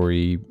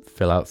backstory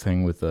fill out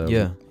thing with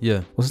yeah.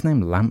 What's his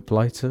name?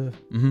 Lamplighter.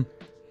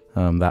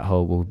 That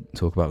whole, we'll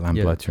talk about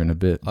Lamplighter in a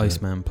bit.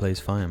 Iceman plays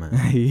Fireman.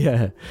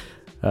 Yeah.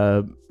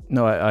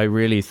 No, I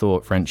really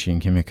thought Frenchie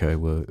and Kimiko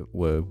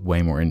were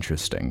way more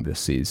interesting this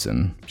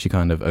season. She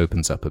kind of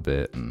opens up a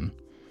bit, and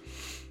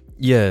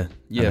and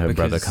her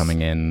brother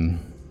coming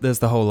in. There's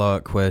the whole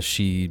arc where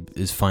she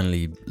is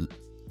finally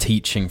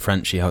teaching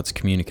Frenchie how to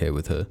communicate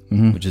with her,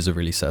 which is a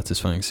really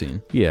satisfying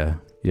scene. Yeah,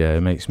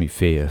 it makes me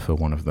fear for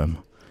one of them.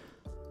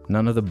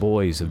 None of the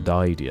boys have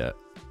died yet.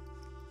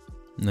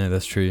 No,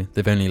 that's true.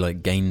 They've only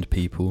like gained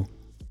people.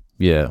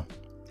 Yeah.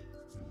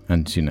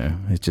 And you know,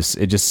 I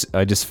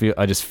just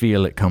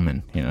feel it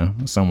coming, you know.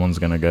 Someone's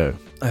going to go.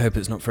 I hope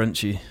it's not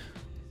Frenchie.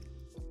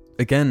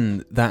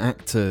 Again, that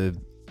actor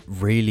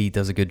really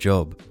does a good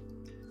job.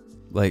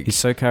 Like, he's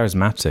so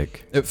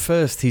charismatic. At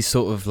first he's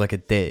sort of like a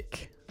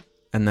dick,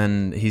 and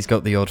then he's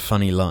got the odd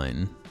funny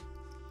line.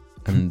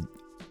 And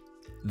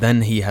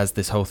then he has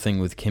this whole thing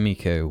with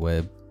Kimiko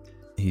where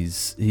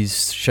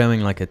he's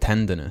showing like a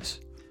tenderness.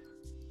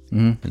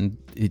 And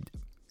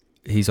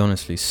he's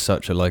honestly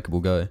such a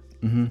likable guy.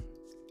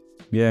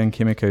 Yeah, and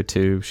Kimiko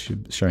too,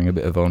 showing a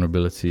bit of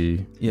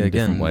vulnerability in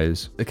different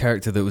ways. The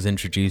character that was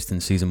introduced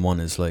in season 1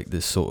 is like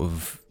this sort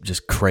of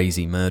just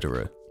crazy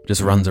murderer.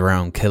 Just runs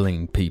around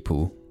killing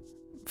people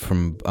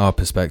from our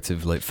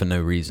perspective, like for no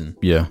reason.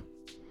 Yeah.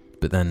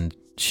 But then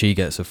she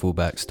gets a full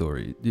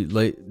backstory.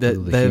 Like the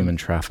human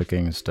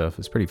trafficking and stuff.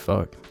 It's pretty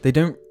fucked. They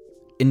don't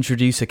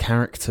introduce a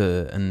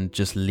character and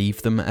just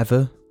leave them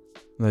ever.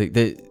 Like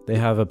they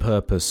have a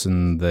purpose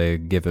and they're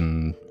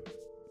given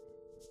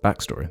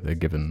backstory. They're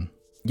given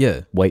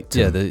weight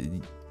to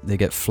them. They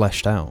get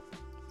fleshed out.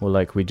 Well,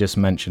 like we just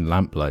mentioned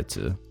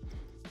Lamplighter.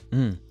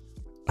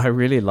 I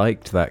really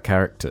liked that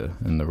character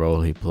and the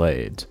role he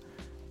played.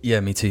 Yeah,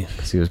 me too.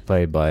 Because he was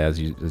played by, as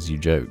you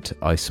joked,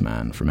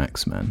 Iceman from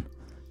X-Men,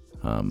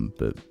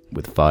 but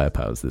with fire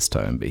powers this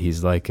time. But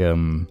he's like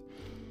an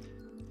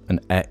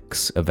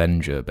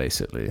ex-Avenger,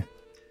 basically.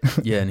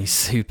 Yeah, and he's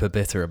super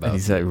bitter about it.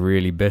 He's like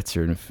really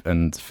bitter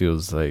and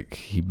feels like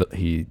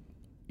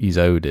he's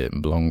owed it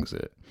and belongs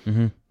it.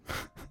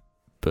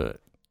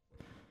 But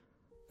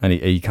and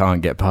he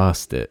can't get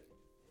past it,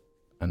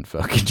 and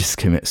fucking just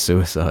commits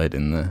suicide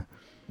in there.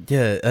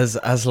 Yeah,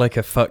 as like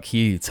a fuck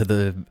you to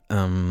the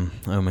I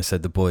almost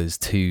said the boys,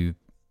 to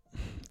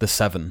the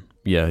 7.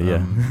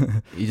 Yeah.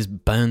 He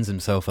just burns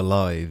himself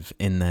alive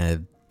in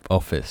their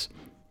office.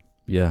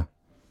 Yeah.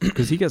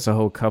 Because he gets a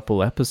whole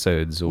couple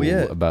episodes all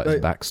about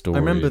his backstory. I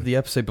remember the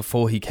episode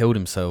before he killed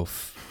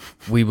himself,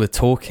 we were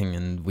talking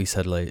and we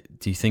said, like,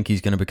 do you think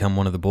he's going to become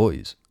one of the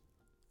boys?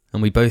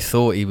 And we both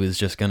thought he was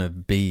just going to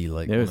be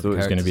like... Yeah, we thought he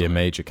was going to be a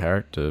major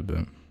character,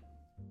 but...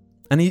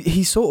 And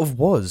he sort of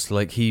was.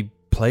 Like, he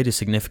played a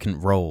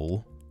significant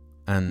role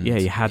and yeah,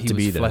 he had to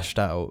be there. Fleshed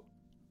out.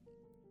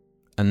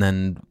 And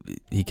then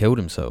he killed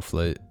himself.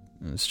 Like,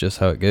 it's just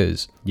how it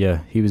goes. Yeah,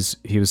 he was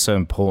so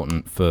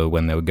important for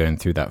when they were going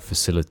through that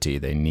facility.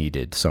 They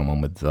needed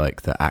someone with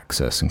like the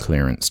access and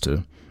clearance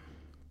to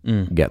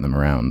get them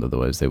around.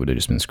 Otherwise, they would have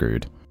just been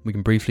screwed. We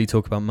can briefly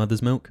talk about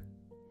Mother's Milk.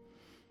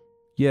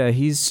 Yeah,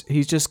 he's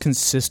just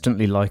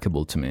consistently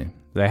likable to me.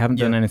 They haven't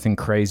done anything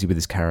crazy with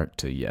his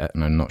character yet,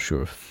 and I'm not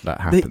sure if that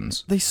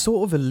happens. They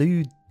sort of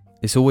allude...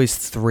 It's always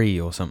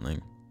 3 or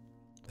something.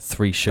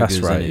 3 sugars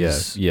That's right, in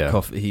his yeah.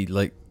 coffee. He,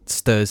 like,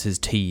 stirs his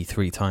tea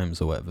 3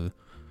 times or whatever.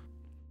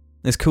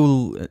 It's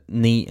cool,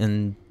 neat,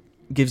 and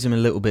gives him a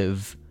little bit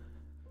of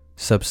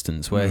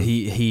substance, where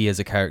he as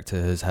a character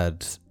has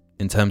had,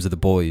 in terms of the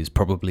boys,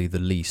 probably the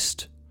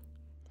least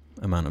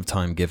amount of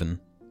time given.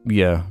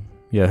 Yeah,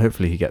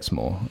 hopefully he gets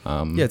more.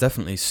 Yeah,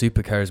 definitely.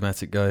 Super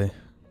charismatic guy.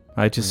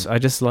 I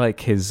just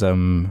like his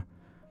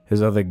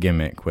other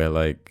gimmick where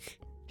like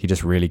he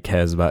just really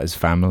cares about his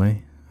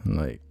family and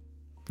like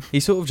he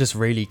sort of just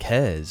really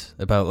cares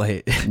about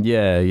like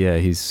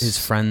he's his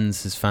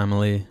friends, his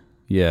family.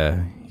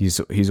 Yeah, he's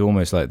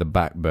almost like the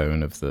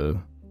backbone of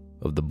the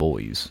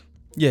boys.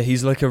 Yeah,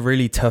 he's like a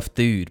really tough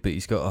dude, but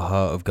he's got a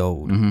heart of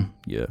gold. Mm-hmm.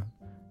 Yeah,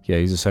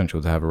 he's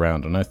essential to have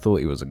around, and I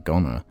thought he was a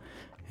goner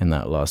in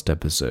that last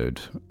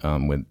episode,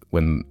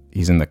 when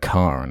he's in the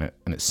car and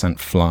it's sent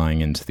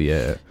flying into the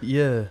air.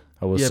 Yeah,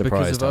 I was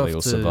surprised how they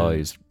all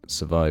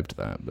survived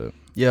that. But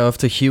yeah,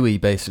 after Huey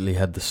basically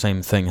had the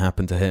same thing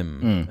happen to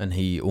him, and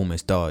he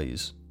almost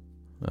dies.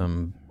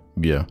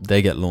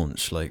 They get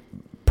launched like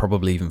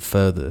probably even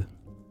further,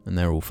 and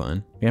they're all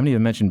fine. We haven't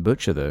even mentioned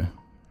Butcher though.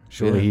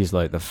 Surely he's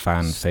like the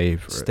fan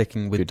favorite.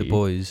 Sticking with the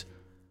boys,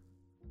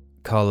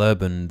 Carl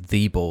Urban,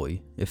 the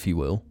boy, if you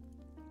will.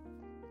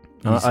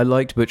 I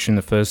liked Butcher in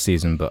the first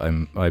season, but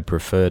I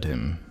preferred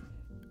him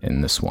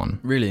in this one.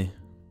 Really?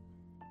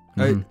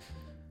 Mm-hmm.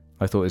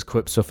 I thought his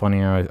quips were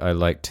funnier. I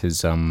liked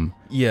his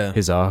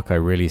arc. I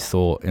really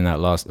thought in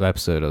that last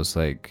episode, I was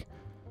like,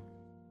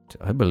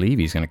 I believe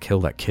he's going to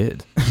kill that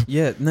kid.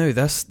 Yeah, no,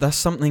 that's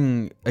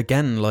something,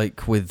 again,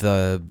 like with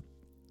the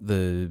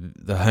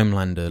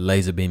Homelander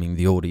laser beaming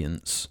the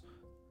audience.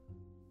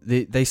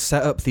 They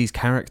set up these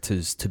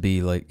characters to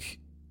be like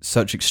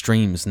such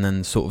extremes and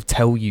then sort of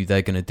tell you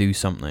they're going to do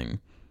something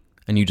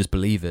and you just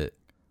believe it.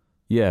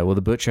 Yeah, well,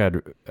 the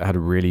Butcher had a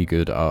really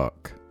good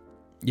arc.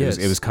 Yes,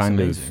 it was kind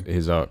of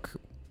his arc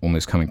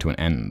almost coming to an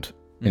end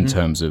in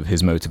terms of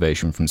his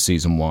motivation from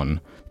season 1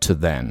 to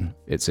then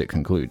it's it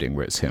concluding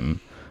where it's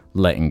him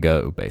letting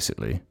go,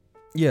 basically.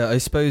 Yeah, I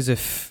suppose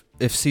if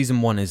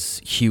season 1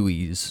 is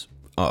Huey's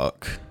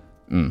arc,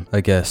 I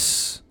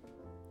guess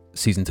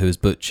season 2 is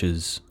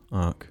Butcher's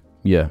arc.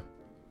 Yeah,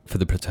 for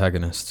the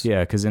protagonists.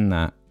 Yeah, because in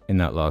that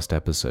last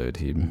episode,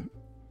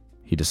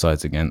 he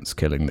decides against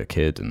killing the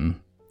kid, and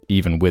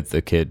even with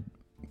the kid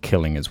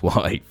killing his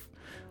wife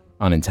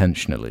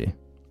unintentionally.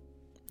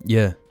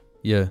 Yeah.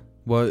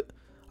 Well,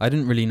 I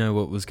didn't really know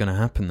what was going to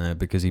happen there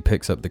because he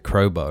picks up the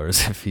crowbar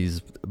as if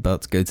he's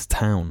about to go to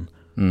town.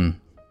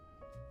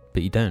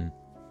 But you don't.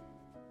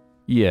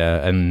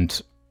 Yeah, and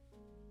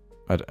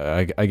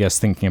I guess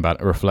thinking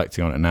about it,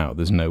 reflecting on it now,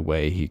 there's no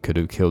way he could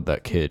have killed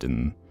that kid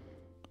and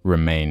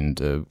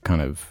remained a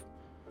kind of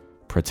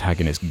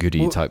protagonist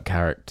goody type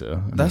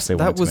character.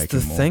 That was the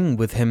thing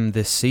with him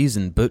this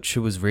season. Butcher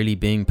was really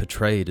being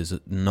portrayed as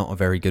not a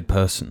very good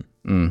person.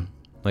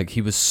 Like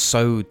he was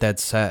so dead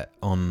set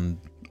on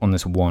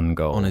this one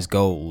goal, on his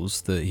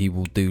goals, that he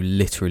will do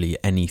literally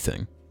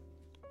anything.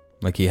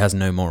 Like he has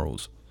no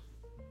morals.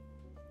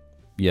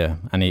 Yeah,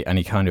 and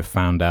he kind of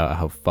found out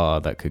how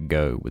far that could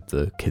go with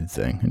the kid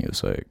thing, and he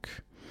was like,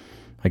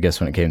 I guess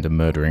when it came to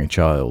murdering a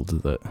child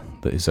that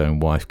his own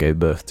wife gave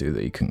birth to,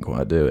 that he couldn't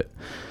quite do it.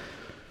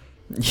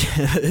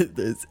 Yeah,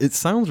 it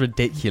sounds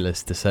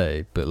ridiculous to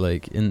say, but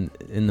like in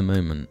the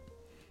moment,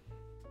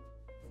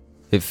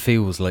 it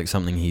feels like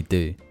something he'd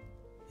do.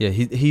 Yeah,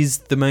 he's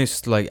the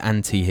most like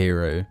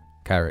anti-hero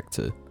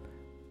character.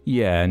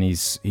 Yeah, and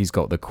he's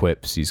got the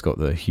quips, he's got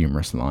the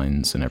humorous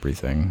lines and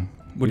everything.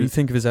 What do you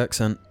think of his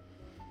accent?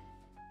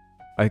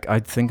 I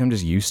think I'm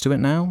just used to it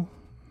now.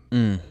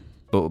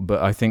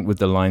 But I think with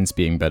the lines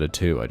being better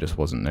too, I just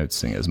wasn't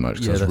noticing it as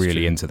much because I was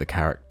really into the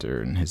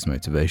character and his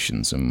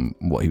motivations and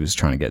what he was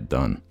trying to get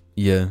done.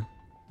 Yeah.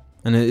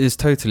 And it is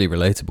totally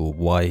relatable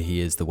why he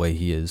is the way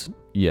he is.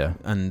 Yeah.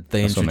 And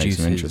they introduce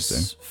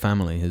his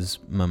family, his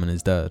mum and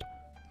his dad.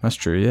 That's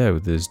true, yeah,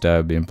 with his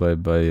dad being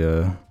played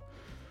by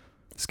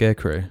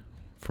Scarecrow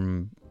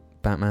from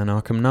Batman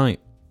Arkham Knight.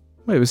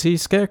 Wait, was he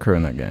Scarecrow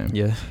in that game?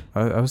 Yeah.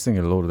 I was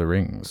thinking Lord of the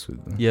Rings.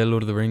 Yeah,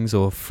 Lord of the Rings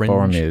or Fringe.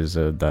 Boromir's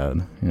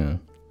dad, yeah.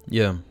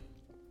 Yeah.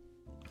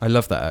 I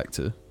love that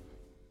actor.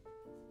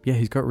 Yeah,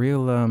 he's got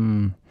real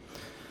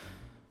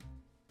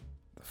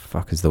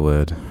fuck is the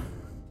word?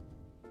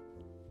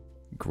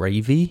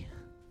 Gravy?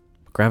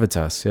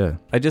 Gravitas, yeah.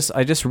 I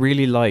just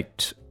really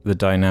liked the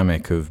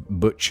dynamic of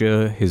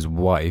Butcher, his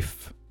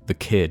wife, the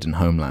kid, and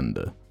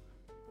Homelander.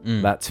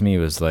 That to me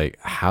was like,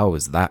 how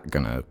is that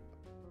gonna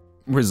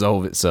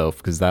resolve itself?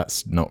 Because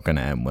that's not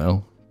gonna end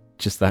well.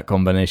 Just that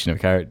combination of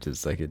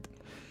characters, like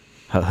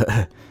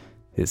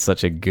it's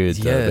such a good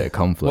bit of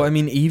conflict. Well, I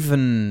mean,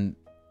 even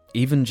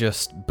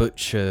just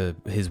Butcher,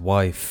 his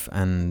wife,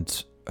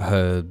 and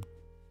her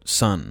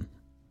son,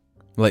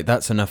 like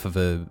that's enough of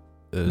a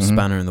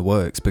spanner in the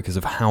works because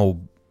of how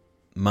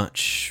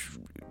much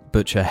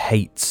Butcher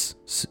hates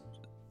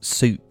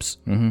soups.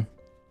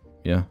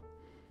 Yeah.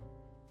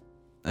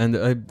 And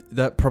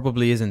that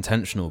probably is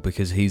intentional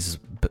because he's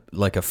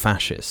like a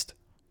fascist.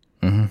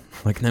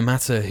 Like, no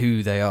matter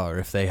who they are,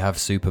 if they have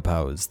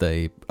superpowers,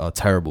 they are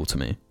terrible to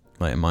me,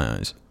 like in my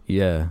eyes.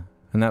 Yeah.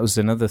 And that was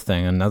another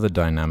thing, another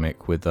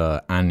dynamic with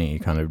Annie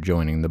kind of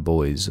joining the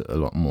boys a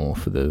lot more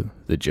for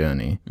the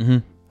journey.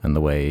 And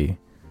the way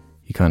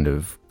he kind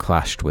of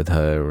clashed with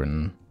her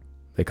and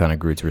they kind of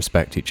grew to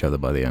respect each other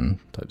by the end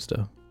type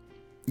stuff.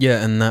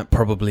 Yeah, and that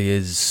probably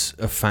is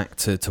a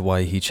factor to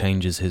why he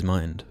changes his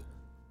mind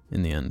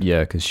in the end.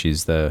 Yeah, because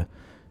she's there.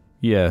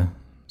 Yeah,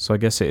 so I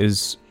guess it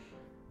is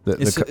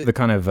the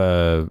kind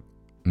of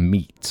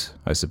meat,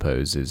 I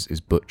suppose,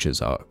 is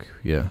Butcher's arc.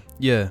 Yeah.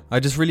 Yeah, I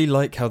just really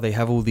like how they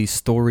have all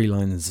these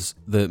storylines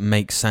that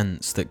make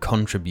sense, that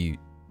contribute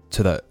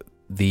to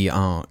the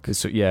arc.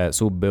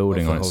 It's all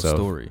building on itself.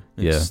 Whole story.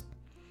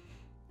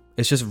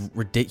 It's just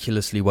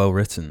ridiculously well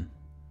written,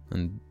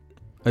 and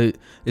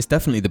it's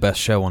definitely the best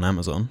show on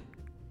Amazon.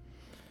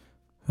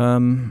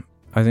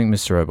 I think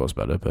Mr. Robot's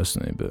better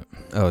personally, but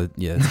to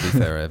be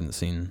fair, I haven't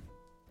seen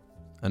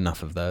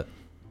enough of that.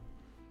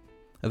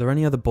 Are there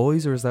any other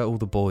boys, or is that all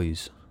the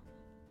boys?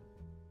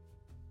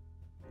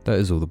 That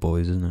is all the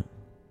boys, isn't it?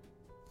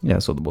 Yeah,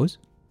 it's all the boys.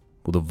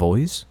 All the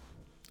voice.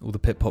 All the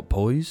Pit Pop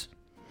boys.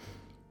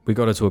 We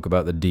got to talk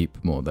about the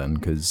Deep more then,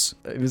 because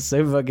it was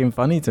so fucking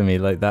funny to me.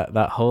 Like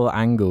that whole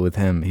angle with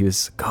him.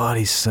 He's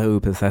so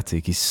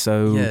pathetic. He's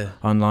so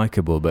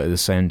unlikable, but at the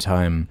same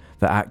time,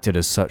 the actor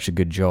does such a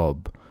good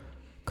job,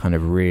 kind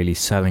of really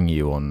selling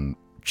you on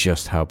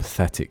just how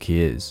pathetic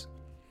he is.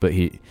 But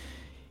he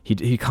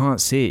can't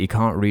see it. He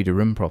can't read a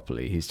room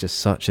properly. He's just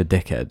such a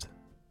dickhead.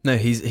 No,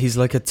 he's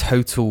like a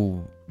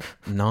total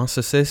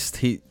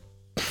narcissist.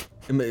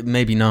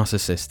 Maybe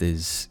narcissist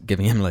is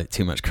giving him like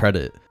too much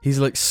credit. He's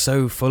like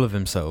so full of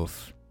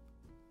himself.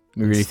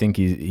 I really think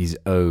he's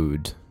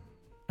owed,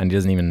 and he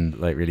doesn't even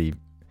like really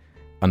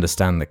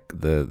understand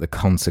the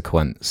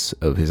consequence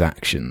of his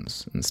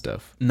actions and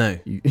stuff. No,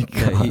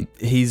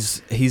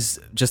 he's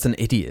just an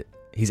idiot.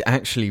 He's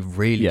actually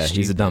really stupid.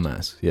 He's a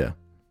dumbass. Yeah,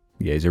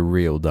 he's a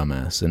real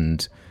dumbass,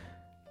 and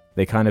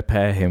they kind of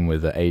pair him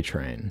with the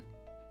A-Train.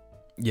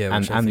 Yeah,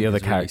 and the other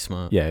character, really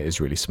smart. Yeah, is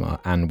really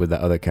smart, and with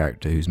that other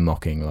character who's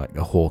mocking like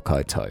the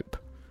Hawkeye type.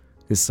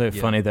 It's so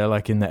funny. They're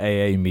like in the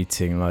AA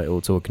meeting, like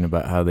all talking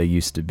about how they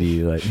used to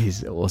be like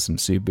these awesome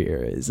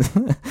superheroes,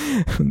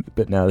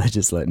 but now they're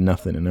just like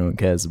nothing, and no one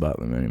cares about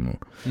them anymore.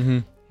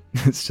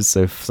 It's just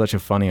such a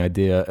funny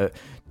idea.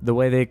 The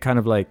way they kind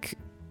of like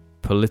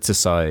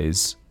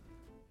politicize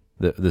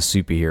the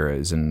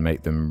superheroes and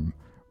make them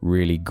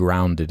really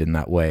grounded in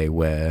that way,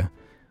 where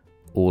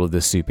all of the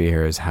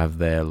superheroes have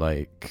their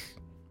like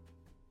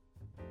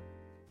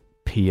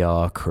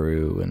PR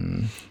crew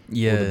and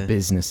all the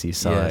businessy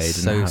side.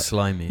 So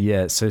slimy.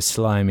 Yeah, it's so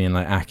slimy and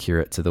like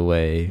accurate to the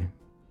way,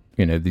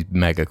 you know, the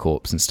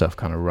megacorps and stuff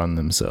kind of run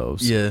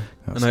themselves. Yeah,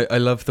 and I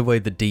love the way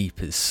the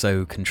Deep is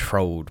so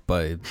controlled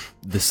by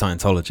the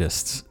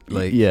Scientologists.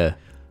 Like, yeah.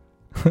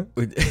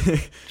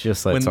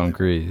 Just like Tom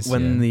Cruise.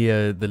 When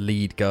the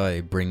lead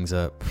guy brings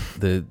up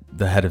the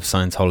head of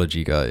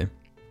Scientology guy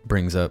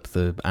brings up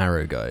the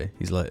Arrow guy,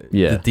 he's like,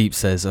 the Deep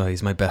says, "Oh,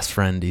 he's my best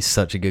friend. He's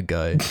such a good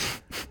guy."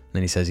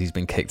 Then he says he's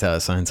been kicked out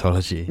of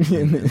Scientology.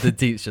 The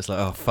Deep's just like,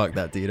 "Oh, fuck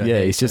that dude."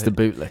 He's just a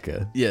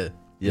bootlicker.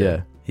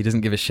 Yeah. He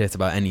doesn't give a shit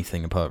about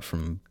anything apart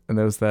from. And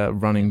there was that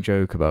running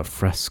joke about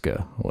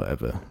Fresca or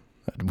whatever.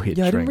 That weird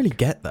drink. I didn't really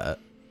get that.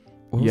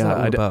 What was that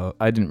all about?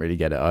 I didn't really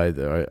get it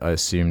either. I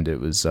assumed it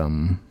was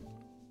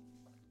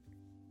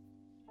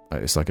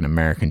it's like an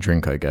American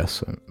drink, I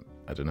guess.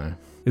 I don't know.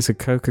 It's a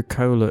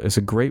Coca-Cola. It's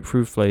a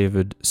grapefruit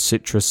flavored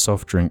citrus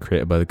soft drink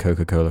created by the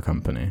Coca-Cola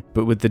company,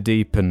 but with the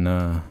Deep and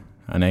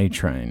an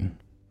A-Train.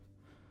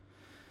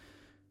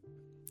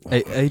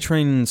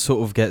 A-Train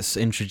sort of gets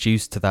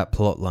introduced to that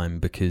plot line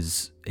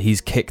because he's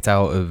kicked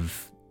out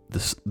of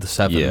the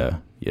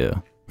Seven.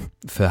 Yeah.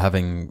 For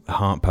having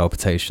heart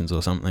palpitations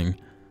or something.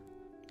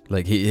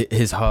 Like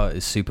his heart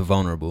is super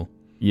vulnerable.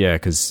 Yeah,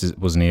 because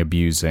wasn't he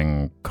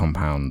abusing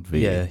Compound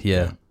V?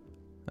 Yeah.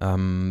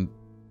 And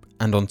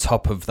on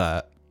top of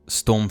that,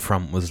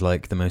 Stormfront was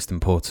like the most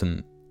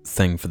important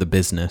thing for the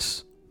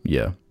business.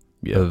 Yeah.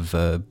 Of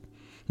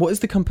what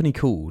is the company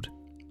called?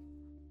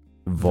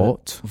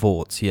 Vought.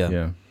 Vought,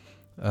 yeah.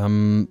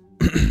 And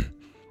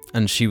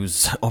she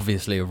was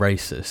obviously a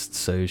racist,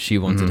 so she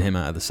wanted him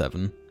out of the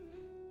Seven.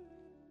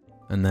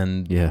 And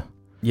then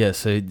Yeah,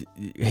 so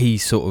he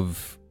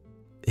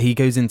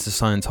goes into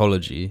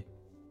Scientology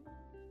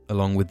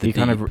along with the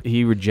Deep.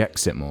 He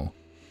rejects it more.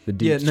 The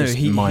Deep just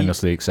he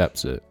mindlessly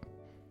accepts it.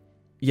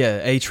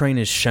 Yeah, A-Train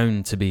is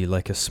shown to be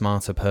like a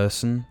smarter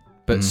person,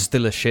 but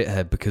still a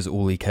shithead because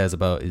all he cares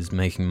about is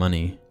making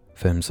money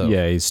for himself.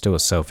 Yeah, he's still a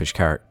selfish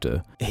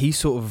character. He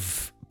sort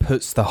of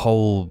puts the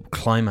whole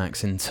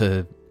climax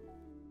into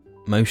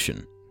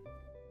motion,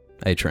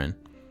 A-Train,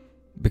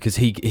 because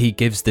he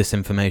gives this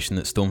information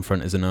that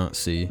Stormfront is a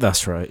Nazi.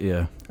 That's right,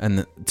 yeah.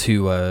 And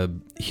to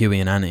Huey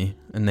and Annie,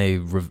 and they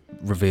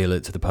reveal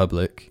it to the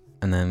public,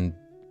 and then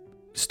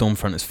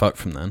Stormfront is fucked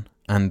from then,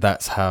 and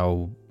that's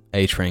how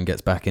A-Train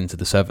gets back into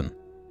the Seven.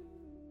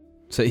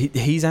 So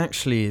he's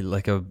actually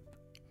like a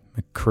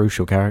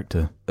crucial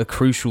character, a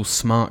crucial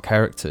smart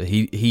character.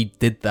 He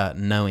did that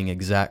knowing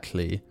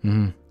exactly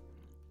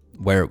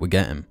where it would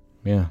get him.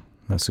 Yeah,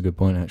 that's a good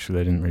point. Actually,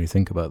 I didn't really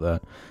think about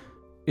that.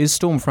 Is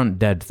Stormfront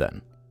dead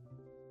then?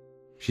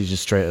 She's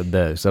just straight up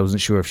there. So I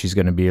wasn't sure if she's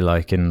going to be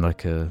like in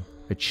like a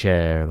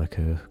chair, like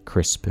a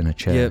crisp in a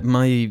chair.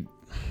 Yeah,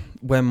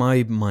 where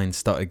my mind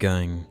started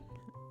going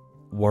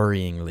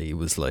worryingly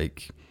was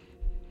like,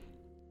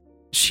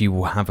 she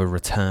will have a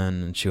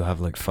return and she'll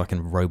have like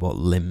fucking robot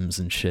limbs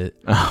and shit.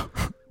 Oh.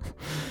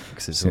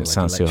 Because it's So all it like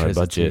sounds too high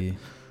electricity. budget.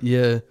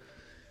 Yeah,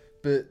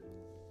 but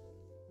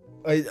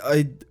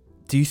I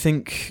do you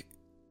think?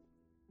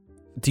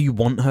 Do you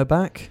want her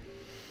back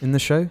in the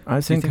show?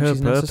 I think her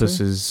she's purpose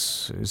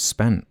necessary? is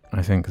spent.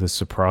 I think the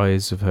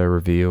surprise of her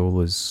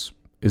reveal is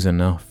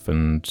enough,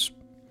 and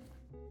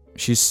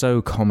she's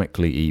so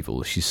comically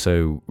evil. She's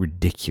so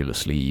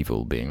ridiculously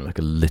evil, being like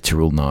a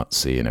literal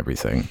Nazi and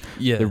everything.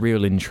 Yeah. The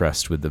real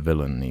interest with the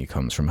villain, he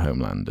comes from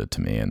Homelander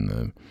to me,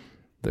 and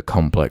the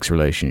complex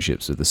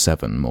relationships of the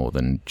Seven more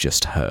than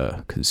just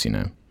her, because, you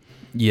know.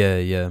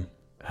 Yeah.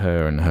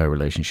 Her and her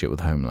relationship with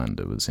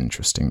Homelander was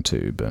interesting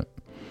too, but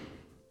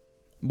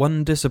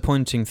One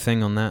disappointing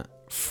thing on that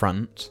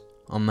front,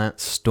 on that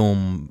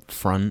Storm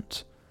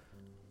front,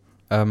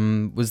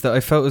 was that I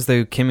felt as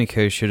though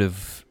Kimiko should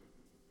have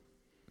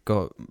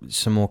got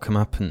some more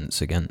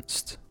comeuppance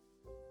against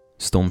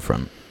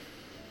Stormfront.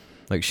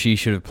 Like, she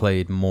should have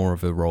played more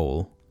of a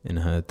role in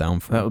her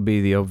downfall. that would be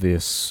the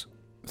obvious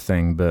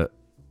thing, but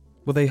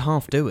Well, they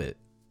half do it.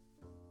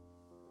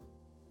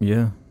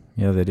 yeah,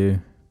 they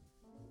do.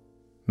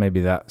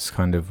 Maybe that's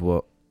kind of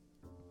what...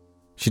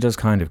 She does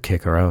kind of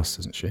kick her ass,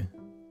 doesn't she?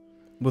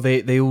 Well,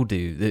 they all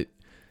do.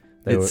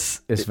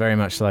 It's very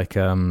much like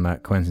that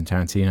Quentin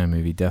Tarantino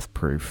movie, Death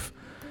Proof.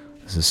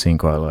 There's a scene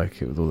quite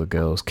like it with all the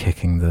girls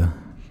kicking the...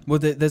 Well,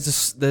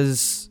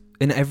 there's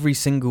in every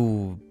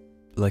single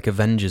like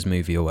Avengers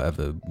movie or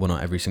whatever. Well,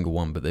 not every single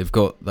one, but they've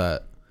got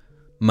that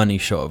money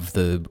shot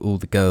of all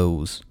the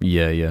girls.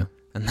 Yeah.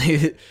 And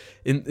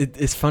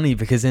it's funny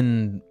because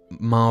in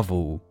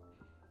Marvel,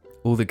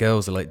 all the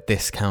girls are like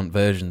discount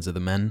versions of the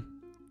men.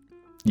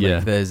 Yeah.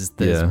 Like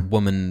there's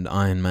woman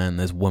Iron Man,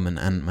 there's woman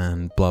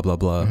Ant-Man, blah blah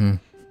blah, Mm-hmm.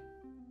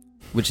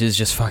 which is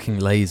just fucking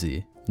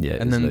lazy. Yeah.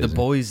 And then the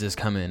boys has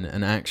come in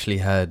and actually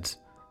had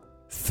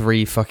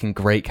 3 fucking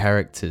great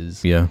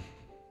characters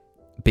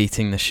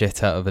beating the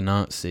shit out of a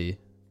Nazi.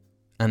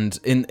 And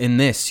in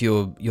this,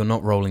 you're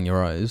not rolling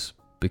your eyes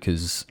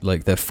because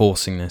like they're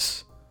forcing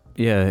this.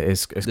 Yeah,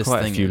 it's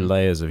quite a few in.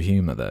 layers of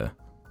humour there.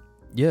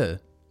 Yeah,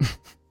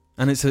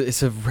 and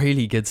it's a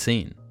really good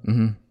scene.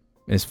 Mm-hmm.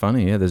 It's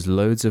funny, yeah. There's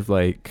loads of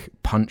like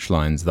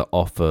punchlines that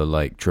offer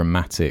like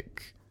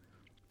dramatic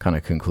kind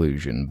of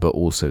conclusion, but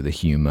also the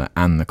humour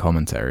and the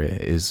commentary.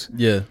 It is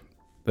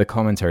the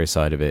commentary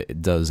side of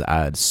it does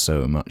add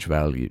so much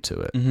value to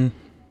it. Mm-hmm.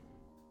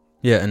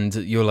 Yeah, and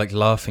you're like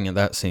laughing at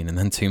that scene, and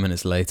then 2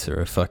 minutes later,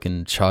 a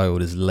fucking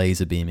child is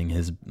laser beaming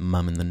his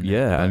mum in the neck.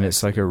 Yeah, and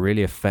it's like a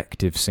really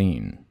effective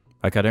scene.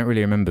 Like, I don't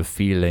really remember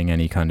feeling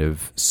any kind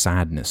of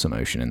sadness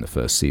emotion in the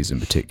first season,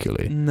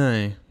 particularly.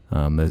 No.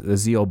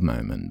 There's the odd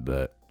moment,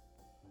 but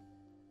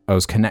I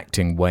was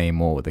connecting way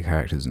more with the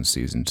characters in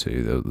season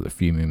 2. There were a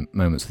few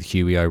moments with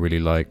Huey I really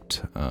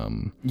liked.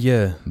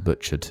 Yeah.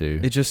 Butcher too.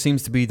 It just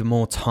seems to be the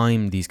more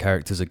time these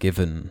characters are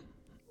given,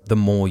 the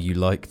more you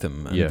like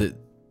them. And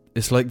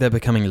it's like they're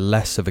becoming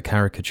less of a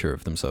caricature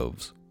of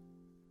themselves.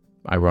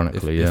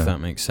 Ironically, if that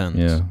makes sense.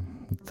 Yeah,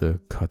 with the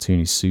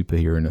cartoony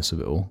superhero-ness of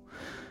it all.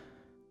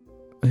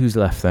 Who's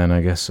left then?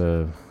 I guess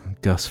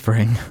Gus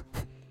Fring.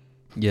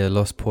 Yeah,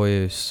 Los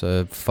Pollos,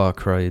 Far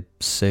Cry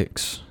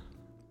 6.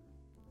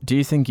 Do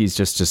you think he's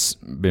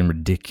just been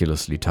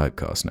ridiculously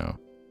typecast now?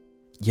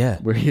 Yeah.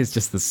 Where he is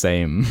just the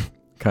same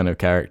kind of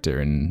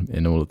character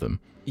in all of them.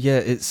 Yeah,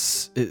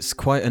 it's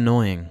quite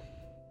annoying.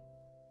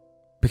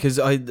 Because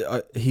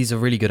he's a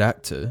really good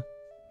actor.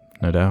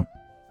 No doubt.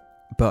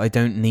 But I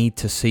don't need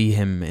to see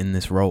him in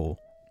this role.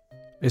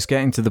 It's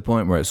getting to the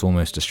point where it's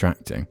almost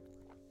distracting.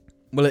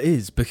 Well, it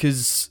is,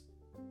 because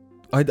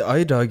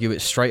I'd argue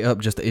it straight up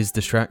just is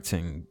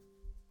distracting.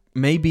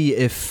 Maybe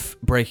if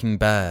Breaking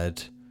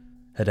Bad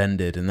had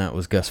ended and that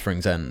was Gus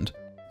Fring's end,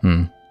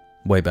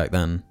 way back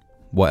then,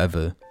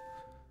 whatever.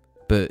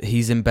 But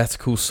he's in Better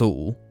Call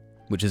Saul,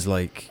 which is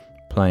like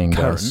playing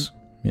current. Gus.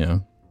 Yeah.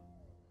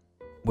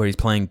 where he's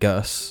playing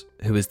Gus,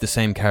 who is the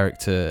same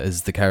character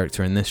as the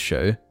character in this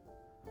show,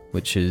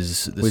 which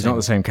is Well, he's not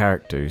the same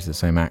character. He's the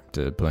same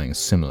actor playing a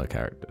similar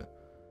character.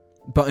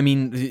 But I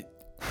mean,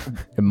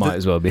 It might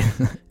as well be.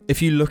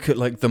 if you look at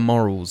like the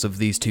morals of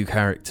these two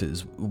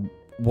characters,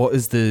 what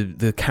is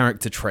the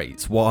character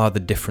traits? What are the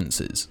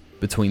differences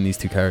between these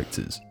two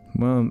characters?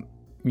 Well,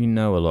 you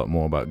know a lot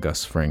more about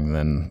Gus Fring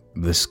than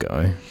this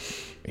guy.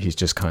 He's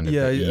just kind of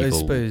the evil I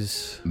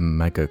suppose.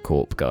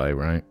 megacorp guy,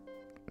 right?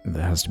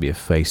 There has to be a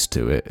face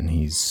to it, and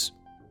he's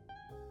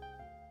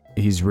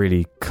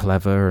really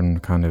clever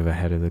and kind of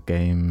ahead of the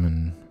game,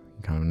 and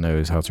kind of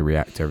knows how to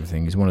react to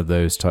everything. He's one of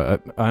those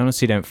type. I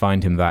honestly don't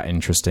find him that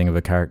interesting of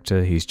a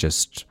character. He's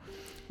just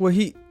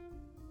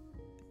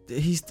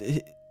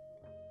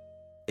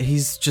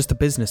he's just a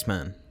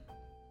businessman.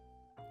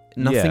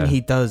 Nothing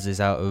he does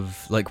is out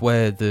of like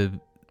where the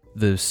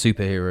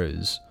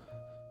superheroes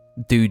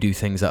do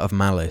things out of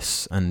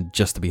malice and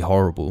just to be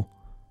horrible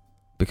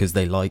because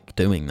they like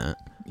doing that.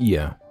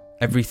 Yeah.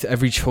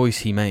 Every choice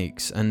he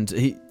makes,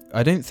 and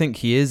I don't think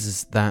he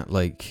is that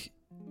like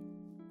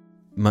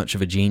much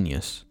of a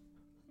genius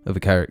of a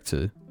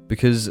character,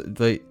 because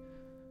like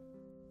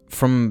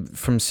from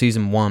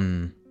season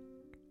 1,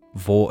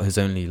 Vought has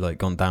only like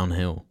gone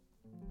downhill.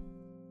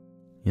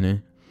 You know,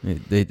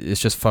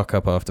 it's just fuck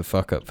up after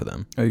fuck up for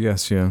them. I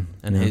guess, yeah.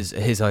 And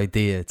his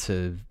idea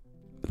to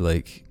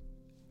like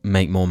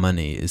make more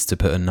money is to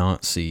put a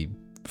Nazi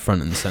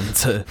front and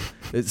center.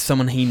 It's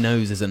someone he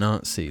knows is a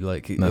Nazi.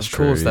 Like, that's of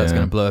course, true, that's yeah.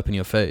 going to blow up in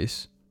your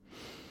face.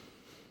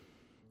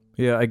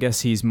 Yeah, I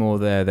guess he's more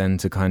there then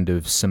to kind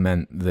of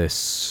cement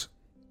this,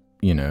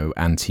 you know,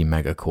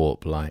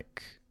 anti-megacorp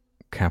like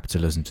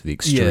capitalism to the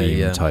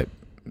extreme type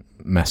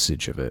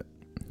message of it.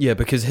 Yeah,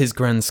 because his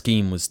grand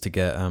scheme was to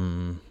get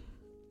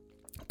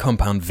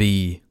Compound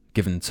V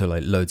given to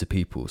like loads of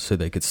people so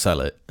they could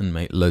sell it and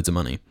make loads of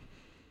money,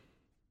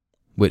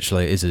 which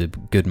like is a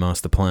good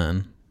master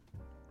plan,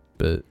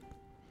 but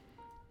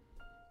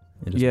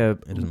it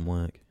doesn't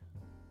work.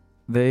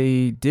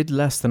 They did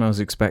less than I was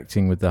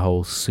expecting with the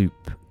whole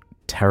soup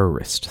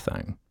terrorist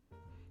thing.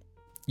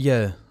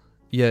 Yeah,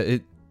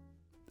 it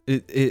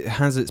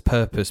has its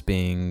purpose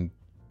being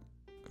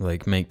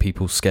like make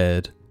people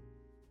scared,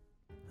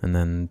 and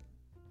then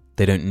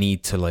they don't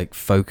need to like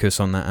focus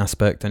on that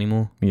aspect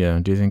anymore. Yeah,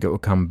 do you think it will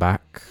come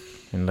back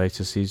in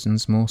later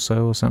seasons more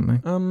so or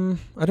something?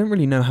 I don't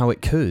really know how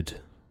it could,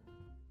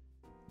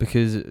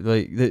 because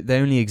like they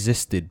only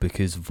existed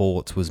because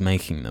Vought was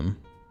making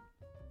them,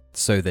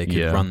 so they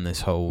could run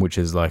this whole, which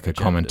is like a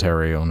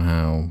commentary on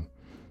how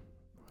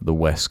the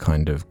West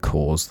kind of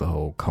caused the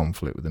whole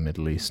conflict with the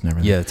Middle East and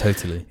everything. Yeah,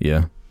 totally.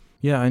 Yeah.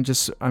 I'm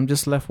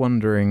just left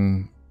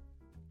wondering,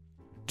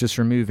 just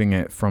removing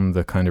it from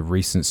the kind of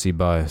recency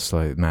bias,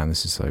 like, man,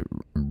 this is like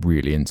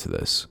really into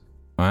this.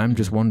 I'm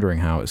just wondering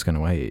how it's going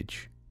to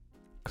age,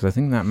 because I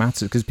think that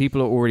matters, because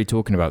people are already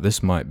talking about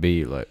this might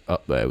be like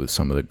up there with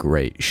some of the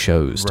great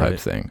shows type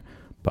thing,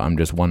 but I'm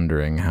just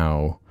wondering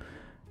how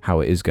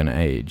it is going to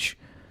age,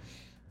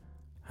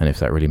 and if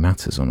that really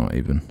matters or not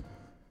even.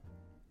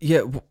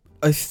 Yeah,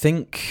 I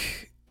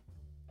think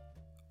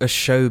a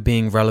show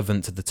being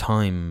relevant to the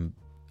time,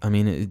 I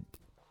mean,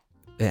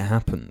 it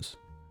happens.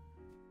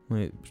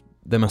 Like,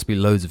 there must be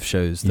loads of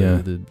shows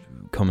that are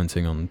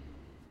commenting on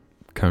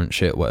current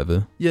shit,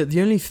 whatever. Yeah,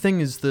 the only thing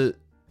is that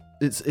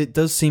it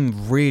does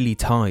seem really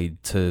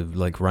tied to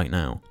like right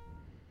now.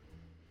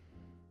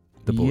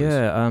 The Boys.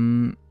 Yeah,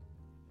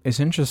 it's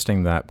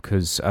interesting that,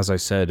 because as I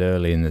said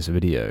early in this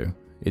video,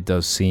 it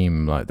does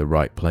seem like the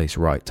right place,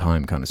 right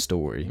time kind of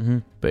story. Mm-hmm.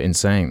 But in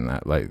saying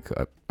that, like,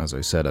 as I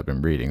said, I've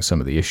been reading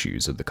some of the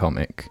issues of the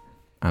comic,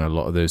 and a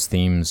lot of those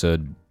themes are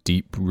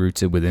deep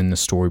rooted within the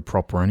story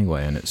proper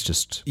anyway, and it's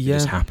just it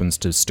just happens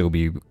to still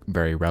be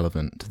very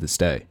relevant to this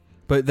day.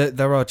 But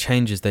there are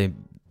changes they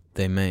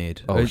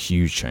made.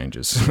 Huge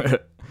changes.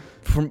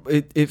 From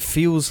it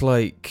feels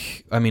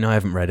like, I mean, I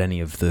haven't read any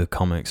of the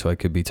comics, so I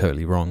could be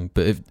totally wrong,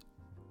 but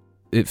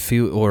it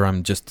feels, or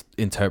I'm just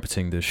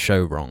interpreting the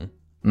show wrong.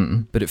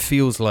 Mm-mm. But it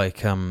feels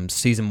like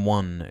season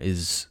 1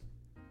 is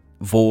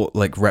Vought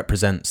like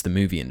represents the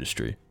movie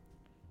industry.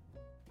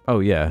 Oh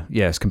yeah,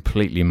 it's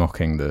completely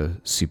mocking the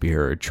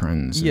superhero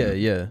trends.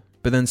 Yeah.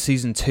 But then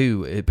season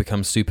 2, it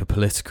becomes super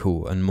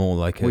political and more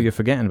like. Well, you're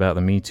forgetting about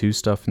the Me Too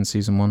stuff in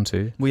season 1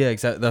 too. Well, yeah,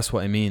 exactly. That's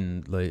what I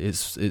mean. Like,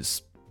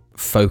 it's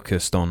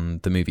focused on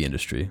the movie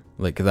industry.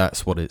 Like,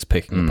 that's what it's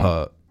picking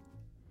apart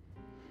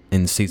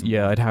in season.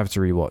 Yeah, I'd have to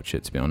rewatch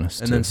it, to be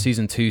honest. And then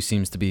season 2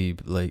 seems to be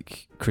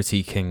like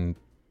critiquing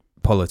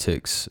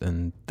politics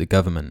and the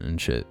government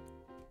and shit.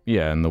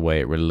 Yeah, and the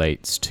way it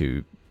relates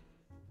to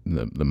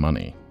the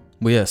money.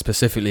 Well, yeah,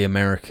 specifically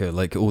America,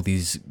 like all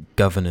these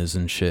governors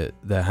and shit,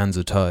 their hands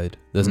are tied.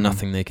 There's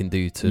nothing they can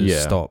do to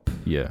stop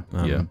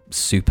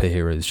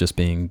superheroes just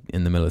being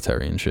in the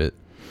military and shit.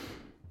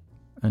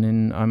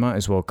 And I might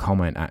as well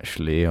comment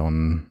actually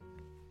on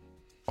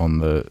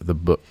the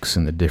books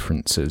and the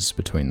differences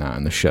between that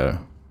and the show.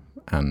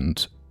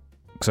 And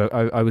so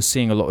I was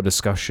seeing a lot of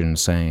discussion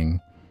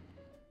saying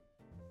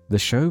the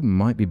show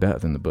might be better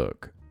than the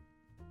book.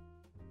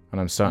 And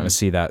I'm starting to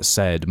see that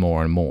said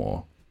more and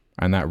more.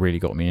 And that really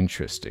got me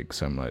interested.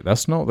 So I'm like,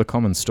 that's not the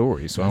common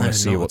story. So I want to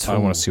see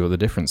what the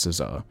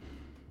differences are.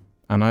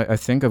 And I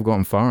think I've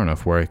gotten far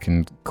enough where I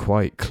can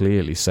quite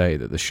clearly say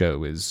that the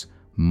show is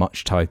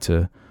much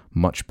tighter,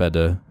 much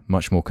better,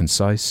 much more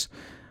concise,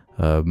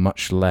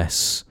 much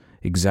less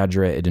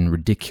exaggerated and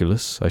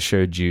ridiculous. I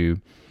showed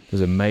you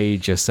there's a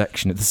major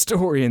section of the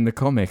story in the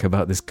comic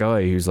about this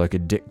guy who's like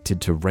addicted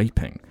to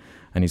raping,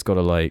 and he's got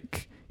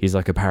he's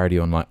like a parody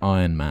on like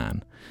Iron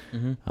Man,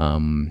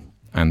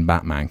 and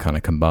Batman kind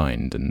of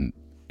combined. And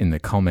in the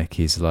comic,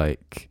 he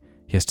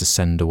has to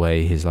send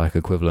away his like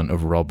equivalent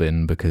of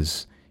Robin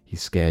because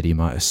he's scared he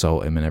might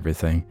assault him and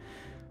everything.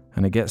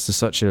 And it gets to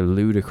such a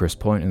ludicrous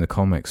point in the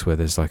comics where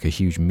there's like a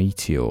huge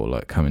meteor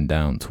like coming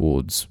down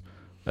towards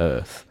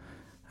Earth,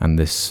 and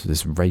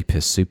this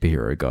rapist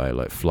superhero guy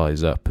like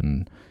flies up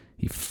and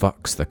he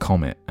fucks the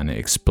comet and it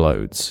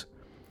explodes.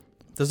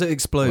 Does it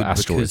explode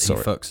because he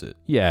fucks it?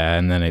 Yeah,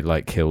 and then it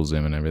like kills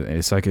him and everything.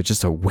 It's like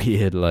just a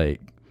weird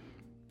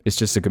it's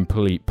just a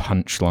complete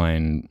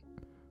punchline,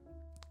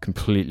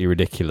 completely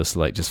ridiculous,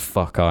 like just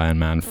fuck Iron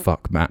Man,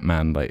 fuck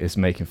Batman, like it's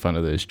making fun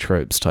of those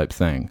tropes type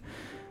thing.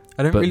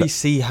 I don't really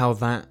see how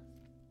that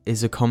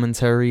is a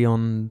commentary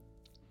on...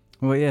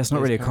 Well, yeah, it's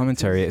not really a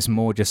commentary. It's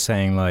more just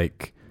saying,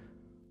 like...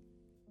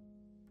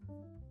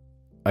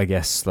 I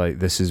guess, like,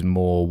 this is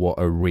more what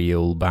a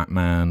real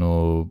Batman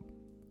or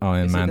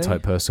Iron Man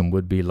type person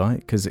would be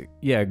like. Because,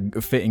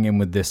 fitting in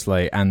with this,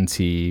 like,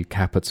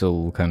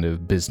 anti-capital kind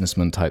of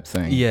businessman type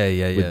thing.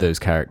 Yeah. With those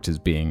characters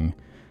being...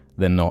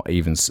 They don't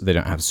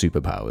have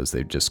superpowers.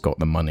 They've just got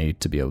the money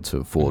to be able to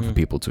afford for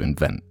people to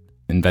invent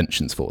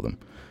inventions for them.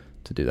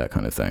 To do that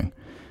kind of thing.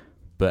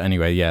 But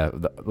anyway,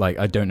 like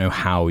I don't know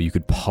how you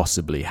could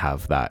possibly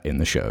have that in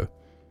the show.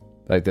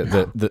 Like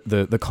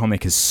the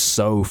comic is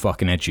so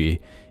fucking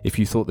edgy. If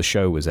you thought the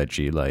show was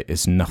edgy, like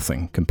it's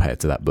nothing compared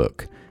to that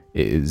book.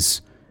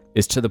 It's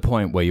to the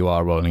point where you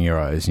are rolling your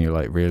eyes and you're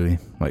like, really?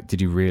 Like,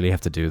 did you really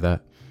have to do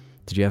that?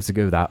 Did you have to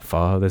go that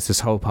far? There's this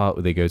whole part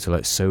where they go to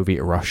like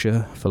Soviet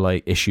Russia for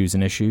like issues,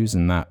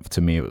 and that to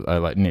me, I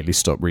like nearly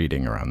stopped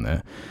reading around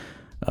there.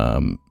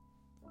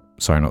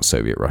 Sorry, not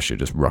Soviet Russia,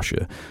 just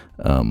Russia.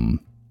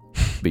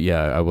 But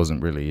yeah, I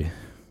wasn't really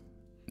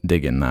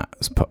digging that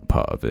as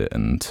part of it.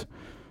 And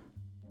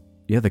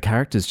yeah, the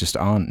characters just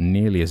aren't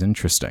nearly as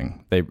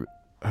interesting.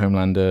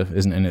 Homelander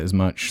isn't in it as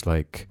much.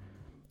 Like,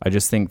 I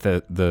just think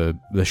that the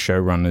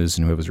showrunners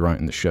and whoever's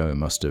writing the show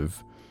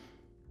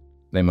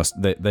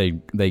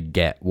they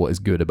get what is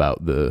good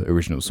about the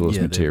original source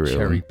material.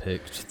 Cherry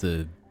picked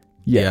the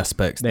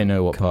aspects. They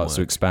know what parts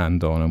to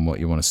expand on and what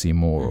you want to see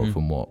more of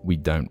and what we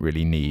don't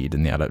really need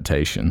in the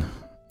adaptation.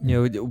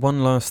 Yeah,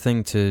 one last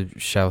thing to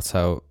shout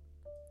out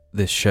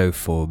this show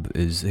for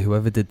is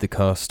whoever did the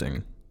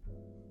casting.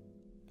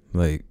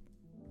 Like,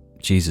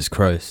 Jesus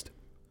Christ.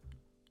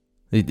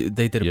 They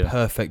did a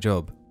perfect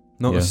job.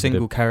 Not a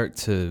single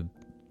character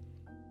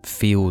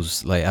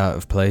feels like out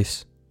of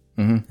place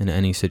in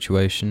any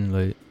situation.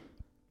 Like,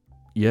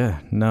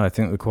 I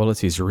think the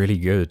quality is really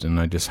good, and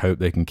I just hope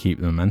they can keep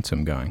the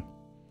momentum going.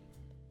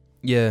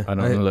 Yeah. I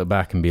don't want to look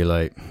back and be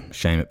like,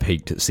 shame it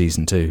peaked at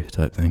season 2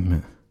 type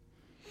thing. But.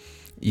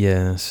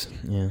 Yes,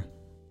 yeah.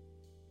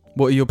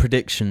 What are your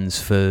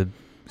predictions for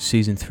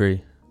season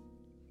 3?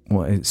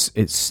 Well,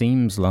 it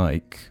seems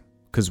like...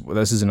 Because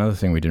this is another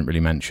thing we didn't really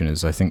mention,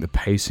 is I think the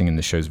pacing in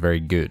the show is very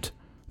good.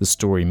 The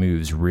story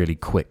moves really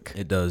quick.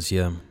 It does,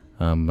 yeah.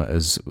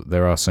 As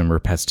there are some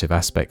repetitive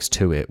aspects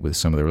to it with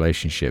some of the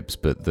relationships,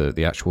 but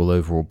the actual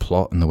overall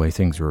plot and the way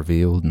things are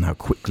revealed and how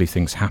quickly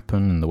things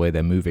happen and the way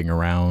they're moving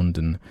around,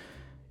 and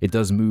it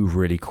does move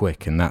really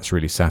quick, and that's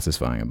really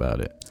satisfying about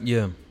it.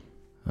 Yeah.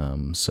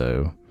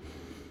 So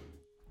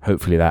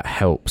hopefully that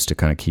helps to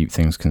kind of keep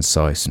things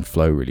concise and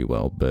flow really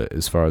well. But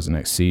as far as the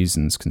next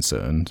season's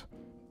concerned,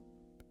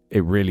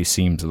 it really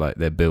seems like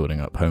they're building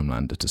up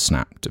Homelander to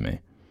snap to me.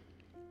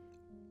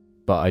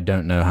 But I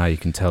don't know how you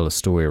can tell a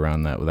story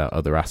around that without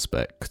other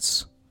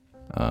aspects.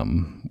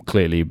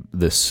 Clearly,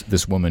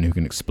 this woman who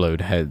can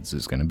explode heads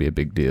is going to be a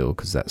big deal,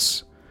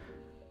 because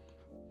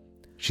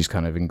she's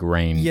kind of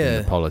ingrained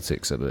in the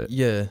politics of it.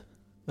 Yeah,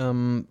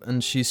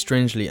 and she's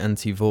strangely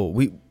anti-Vought.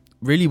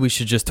 We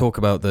should just talk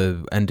about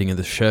the ending of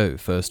the show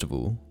first of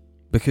all,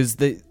 because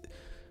they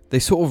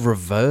sort of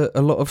revert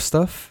a lot of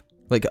stuff,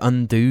 like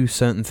undo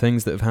certain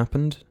things that have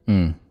happened.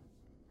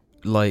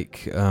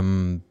 Like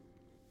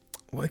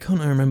why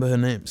can't I remember her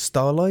name?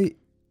 Starlight?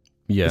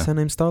 Yeah. Is her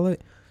name Starlight?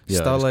 Yeah,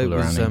 Starlight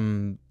was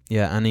Annie.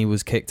 Annie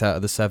was kicked out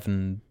of the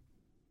 7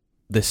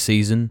 this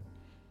season.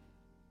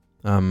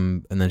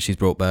 And then she's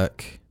brought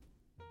back.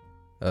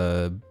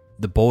 The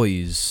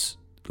boys,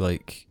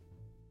 like,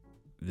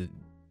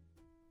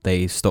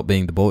 they stop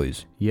being the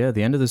boys. Yeah,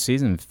 the end of the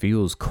season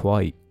feels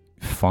quite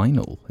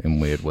final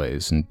in weird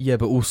ways. And yeah,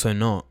 but also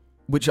not.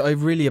 Which I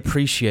really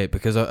appreciate,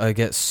 because I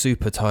get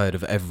super tired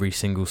of every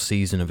single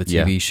season of a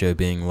TV show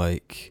being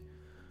like,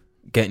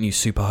 getting you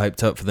super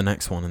hyped up for the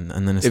next one,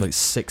 and then it's like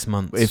 6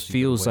 months. It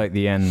feels like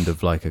the end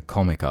of like a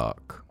comic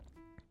arc.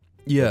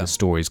 Yeah. The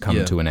story's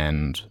come to an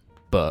end,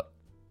 but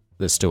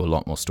there's still a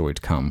lot more story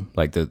to come.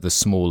 Like the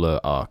smaller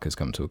arc has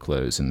come to a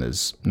close, and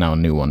there's now a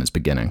new one is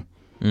beginning.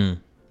 Mm.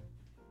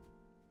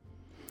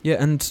 Yeah,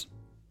 and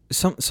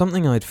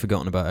something I'd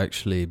forgotten about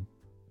actually.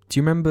 Do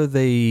you remember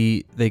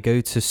the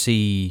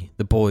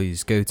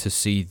boys go to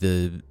see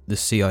the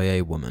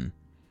CIA woman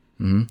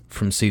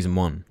from season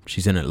 1?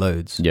 She's in it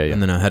loads. Yeah.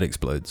 And then her head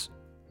explodes.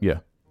 Yeah.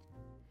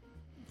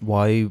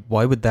 Why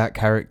would that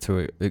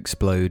character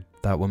explode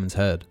that woman's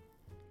head?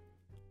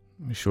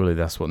 Surely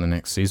that's what the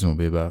next season will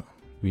be about.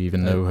 We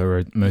even know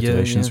her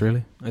motivations,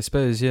 really. I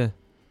suppose, yeah.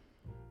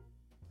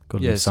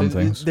 Got to be some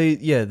things.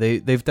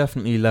 They've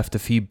definitely left a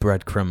few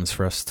breadcrumbs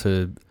for us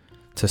to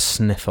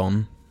sniff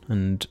on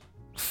and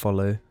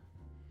follow.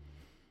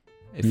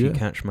 If you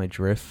catch my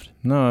drift.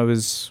 No, I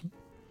was...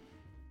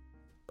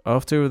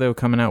 After they were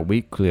coming out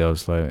weekly, I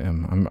was like,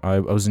 I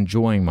was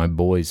enjoying my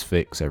Boys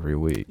fix every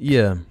week.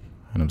 Yeah.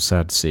 And I'm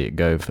sad to see it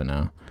go for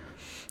now.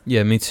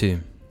 Yeah, me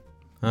too.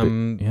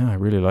 Yeah, I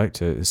really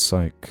liked it. It's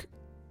like...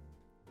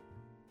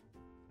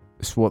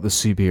 It's what the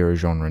superhero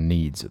genre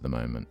needs at the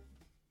moment.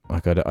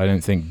 Like, I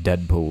don't think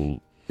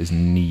Deadpool is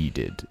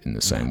needed in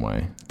the same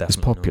way. It's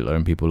popular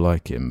and people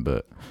like him,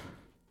 but...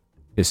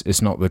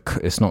 It's not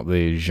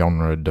the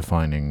genre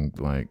defining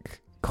like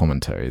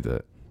commentary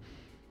that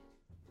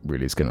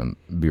really is going to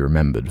be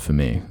remembered for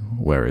me.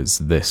 Whereas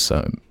this,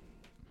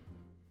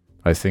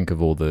 I think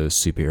of all the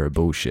superhero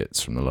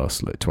bullshits from the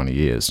last 20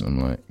 years, and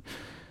I'm like,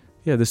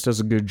 yeah, this does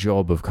a good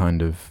job of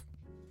kind of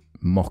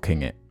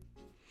mocking it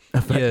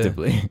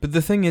effectively. Yeah. But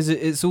the thing is,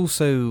 it's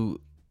also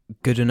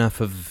good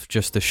enough of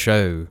just a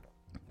show.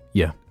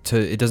 Yeah.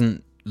 It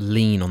doesn't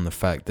lean on the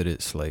fact that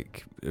it's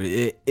like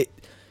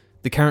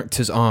the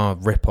characters are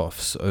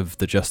rip-offs of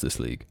the Justice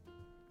League,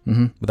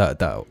 without a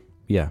doubt.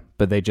 Yeah,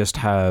 but they just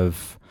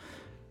have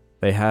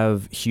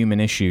human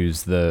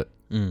issues that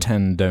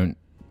tend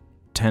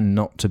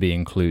not to be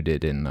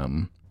included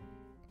in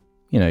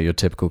your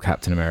typical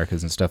Captain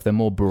Americas and stuff. They're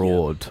more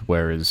broad,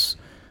 whereas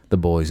The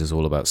Boys is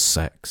all about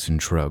sex and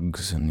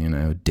drugs and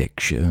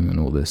addiction and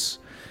all this,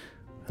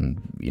 and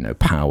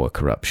power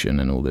corruption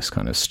and all this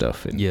kind of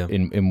stuff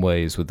in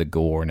ways with the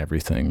gore and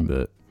everything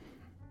that.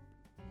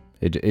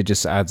 It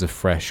just adds a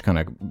fresh kind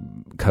of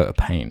coat of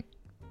paint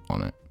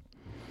on it.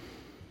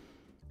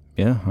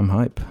 Yeah, I'm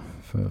hype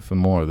for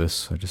more of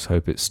this. I just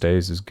hope it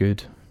stays as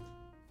good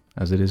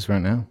as it is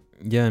right now.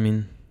 Yeah, I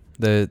mean,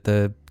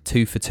 they're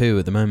 2 for 2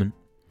 at the moment.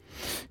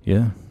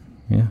 Yeah.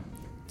 Do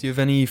you have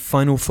any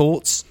final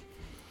thoughts?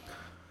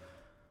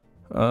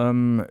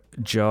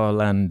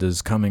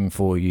 Jarlander's coming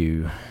for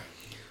you.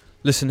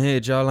 Listen here,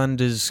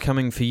 Jarlander's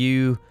coming for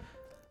you,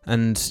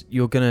 and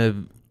you're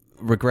gonna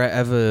regret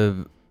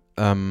ever...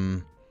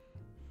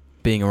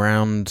 being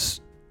around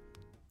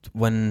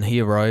when he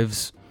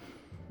arrives,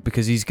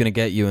 because he's going to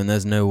get you and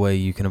there's no way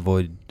you can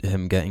avoid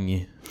him getting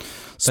you.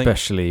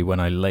 Especially when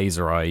I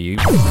laser eye you.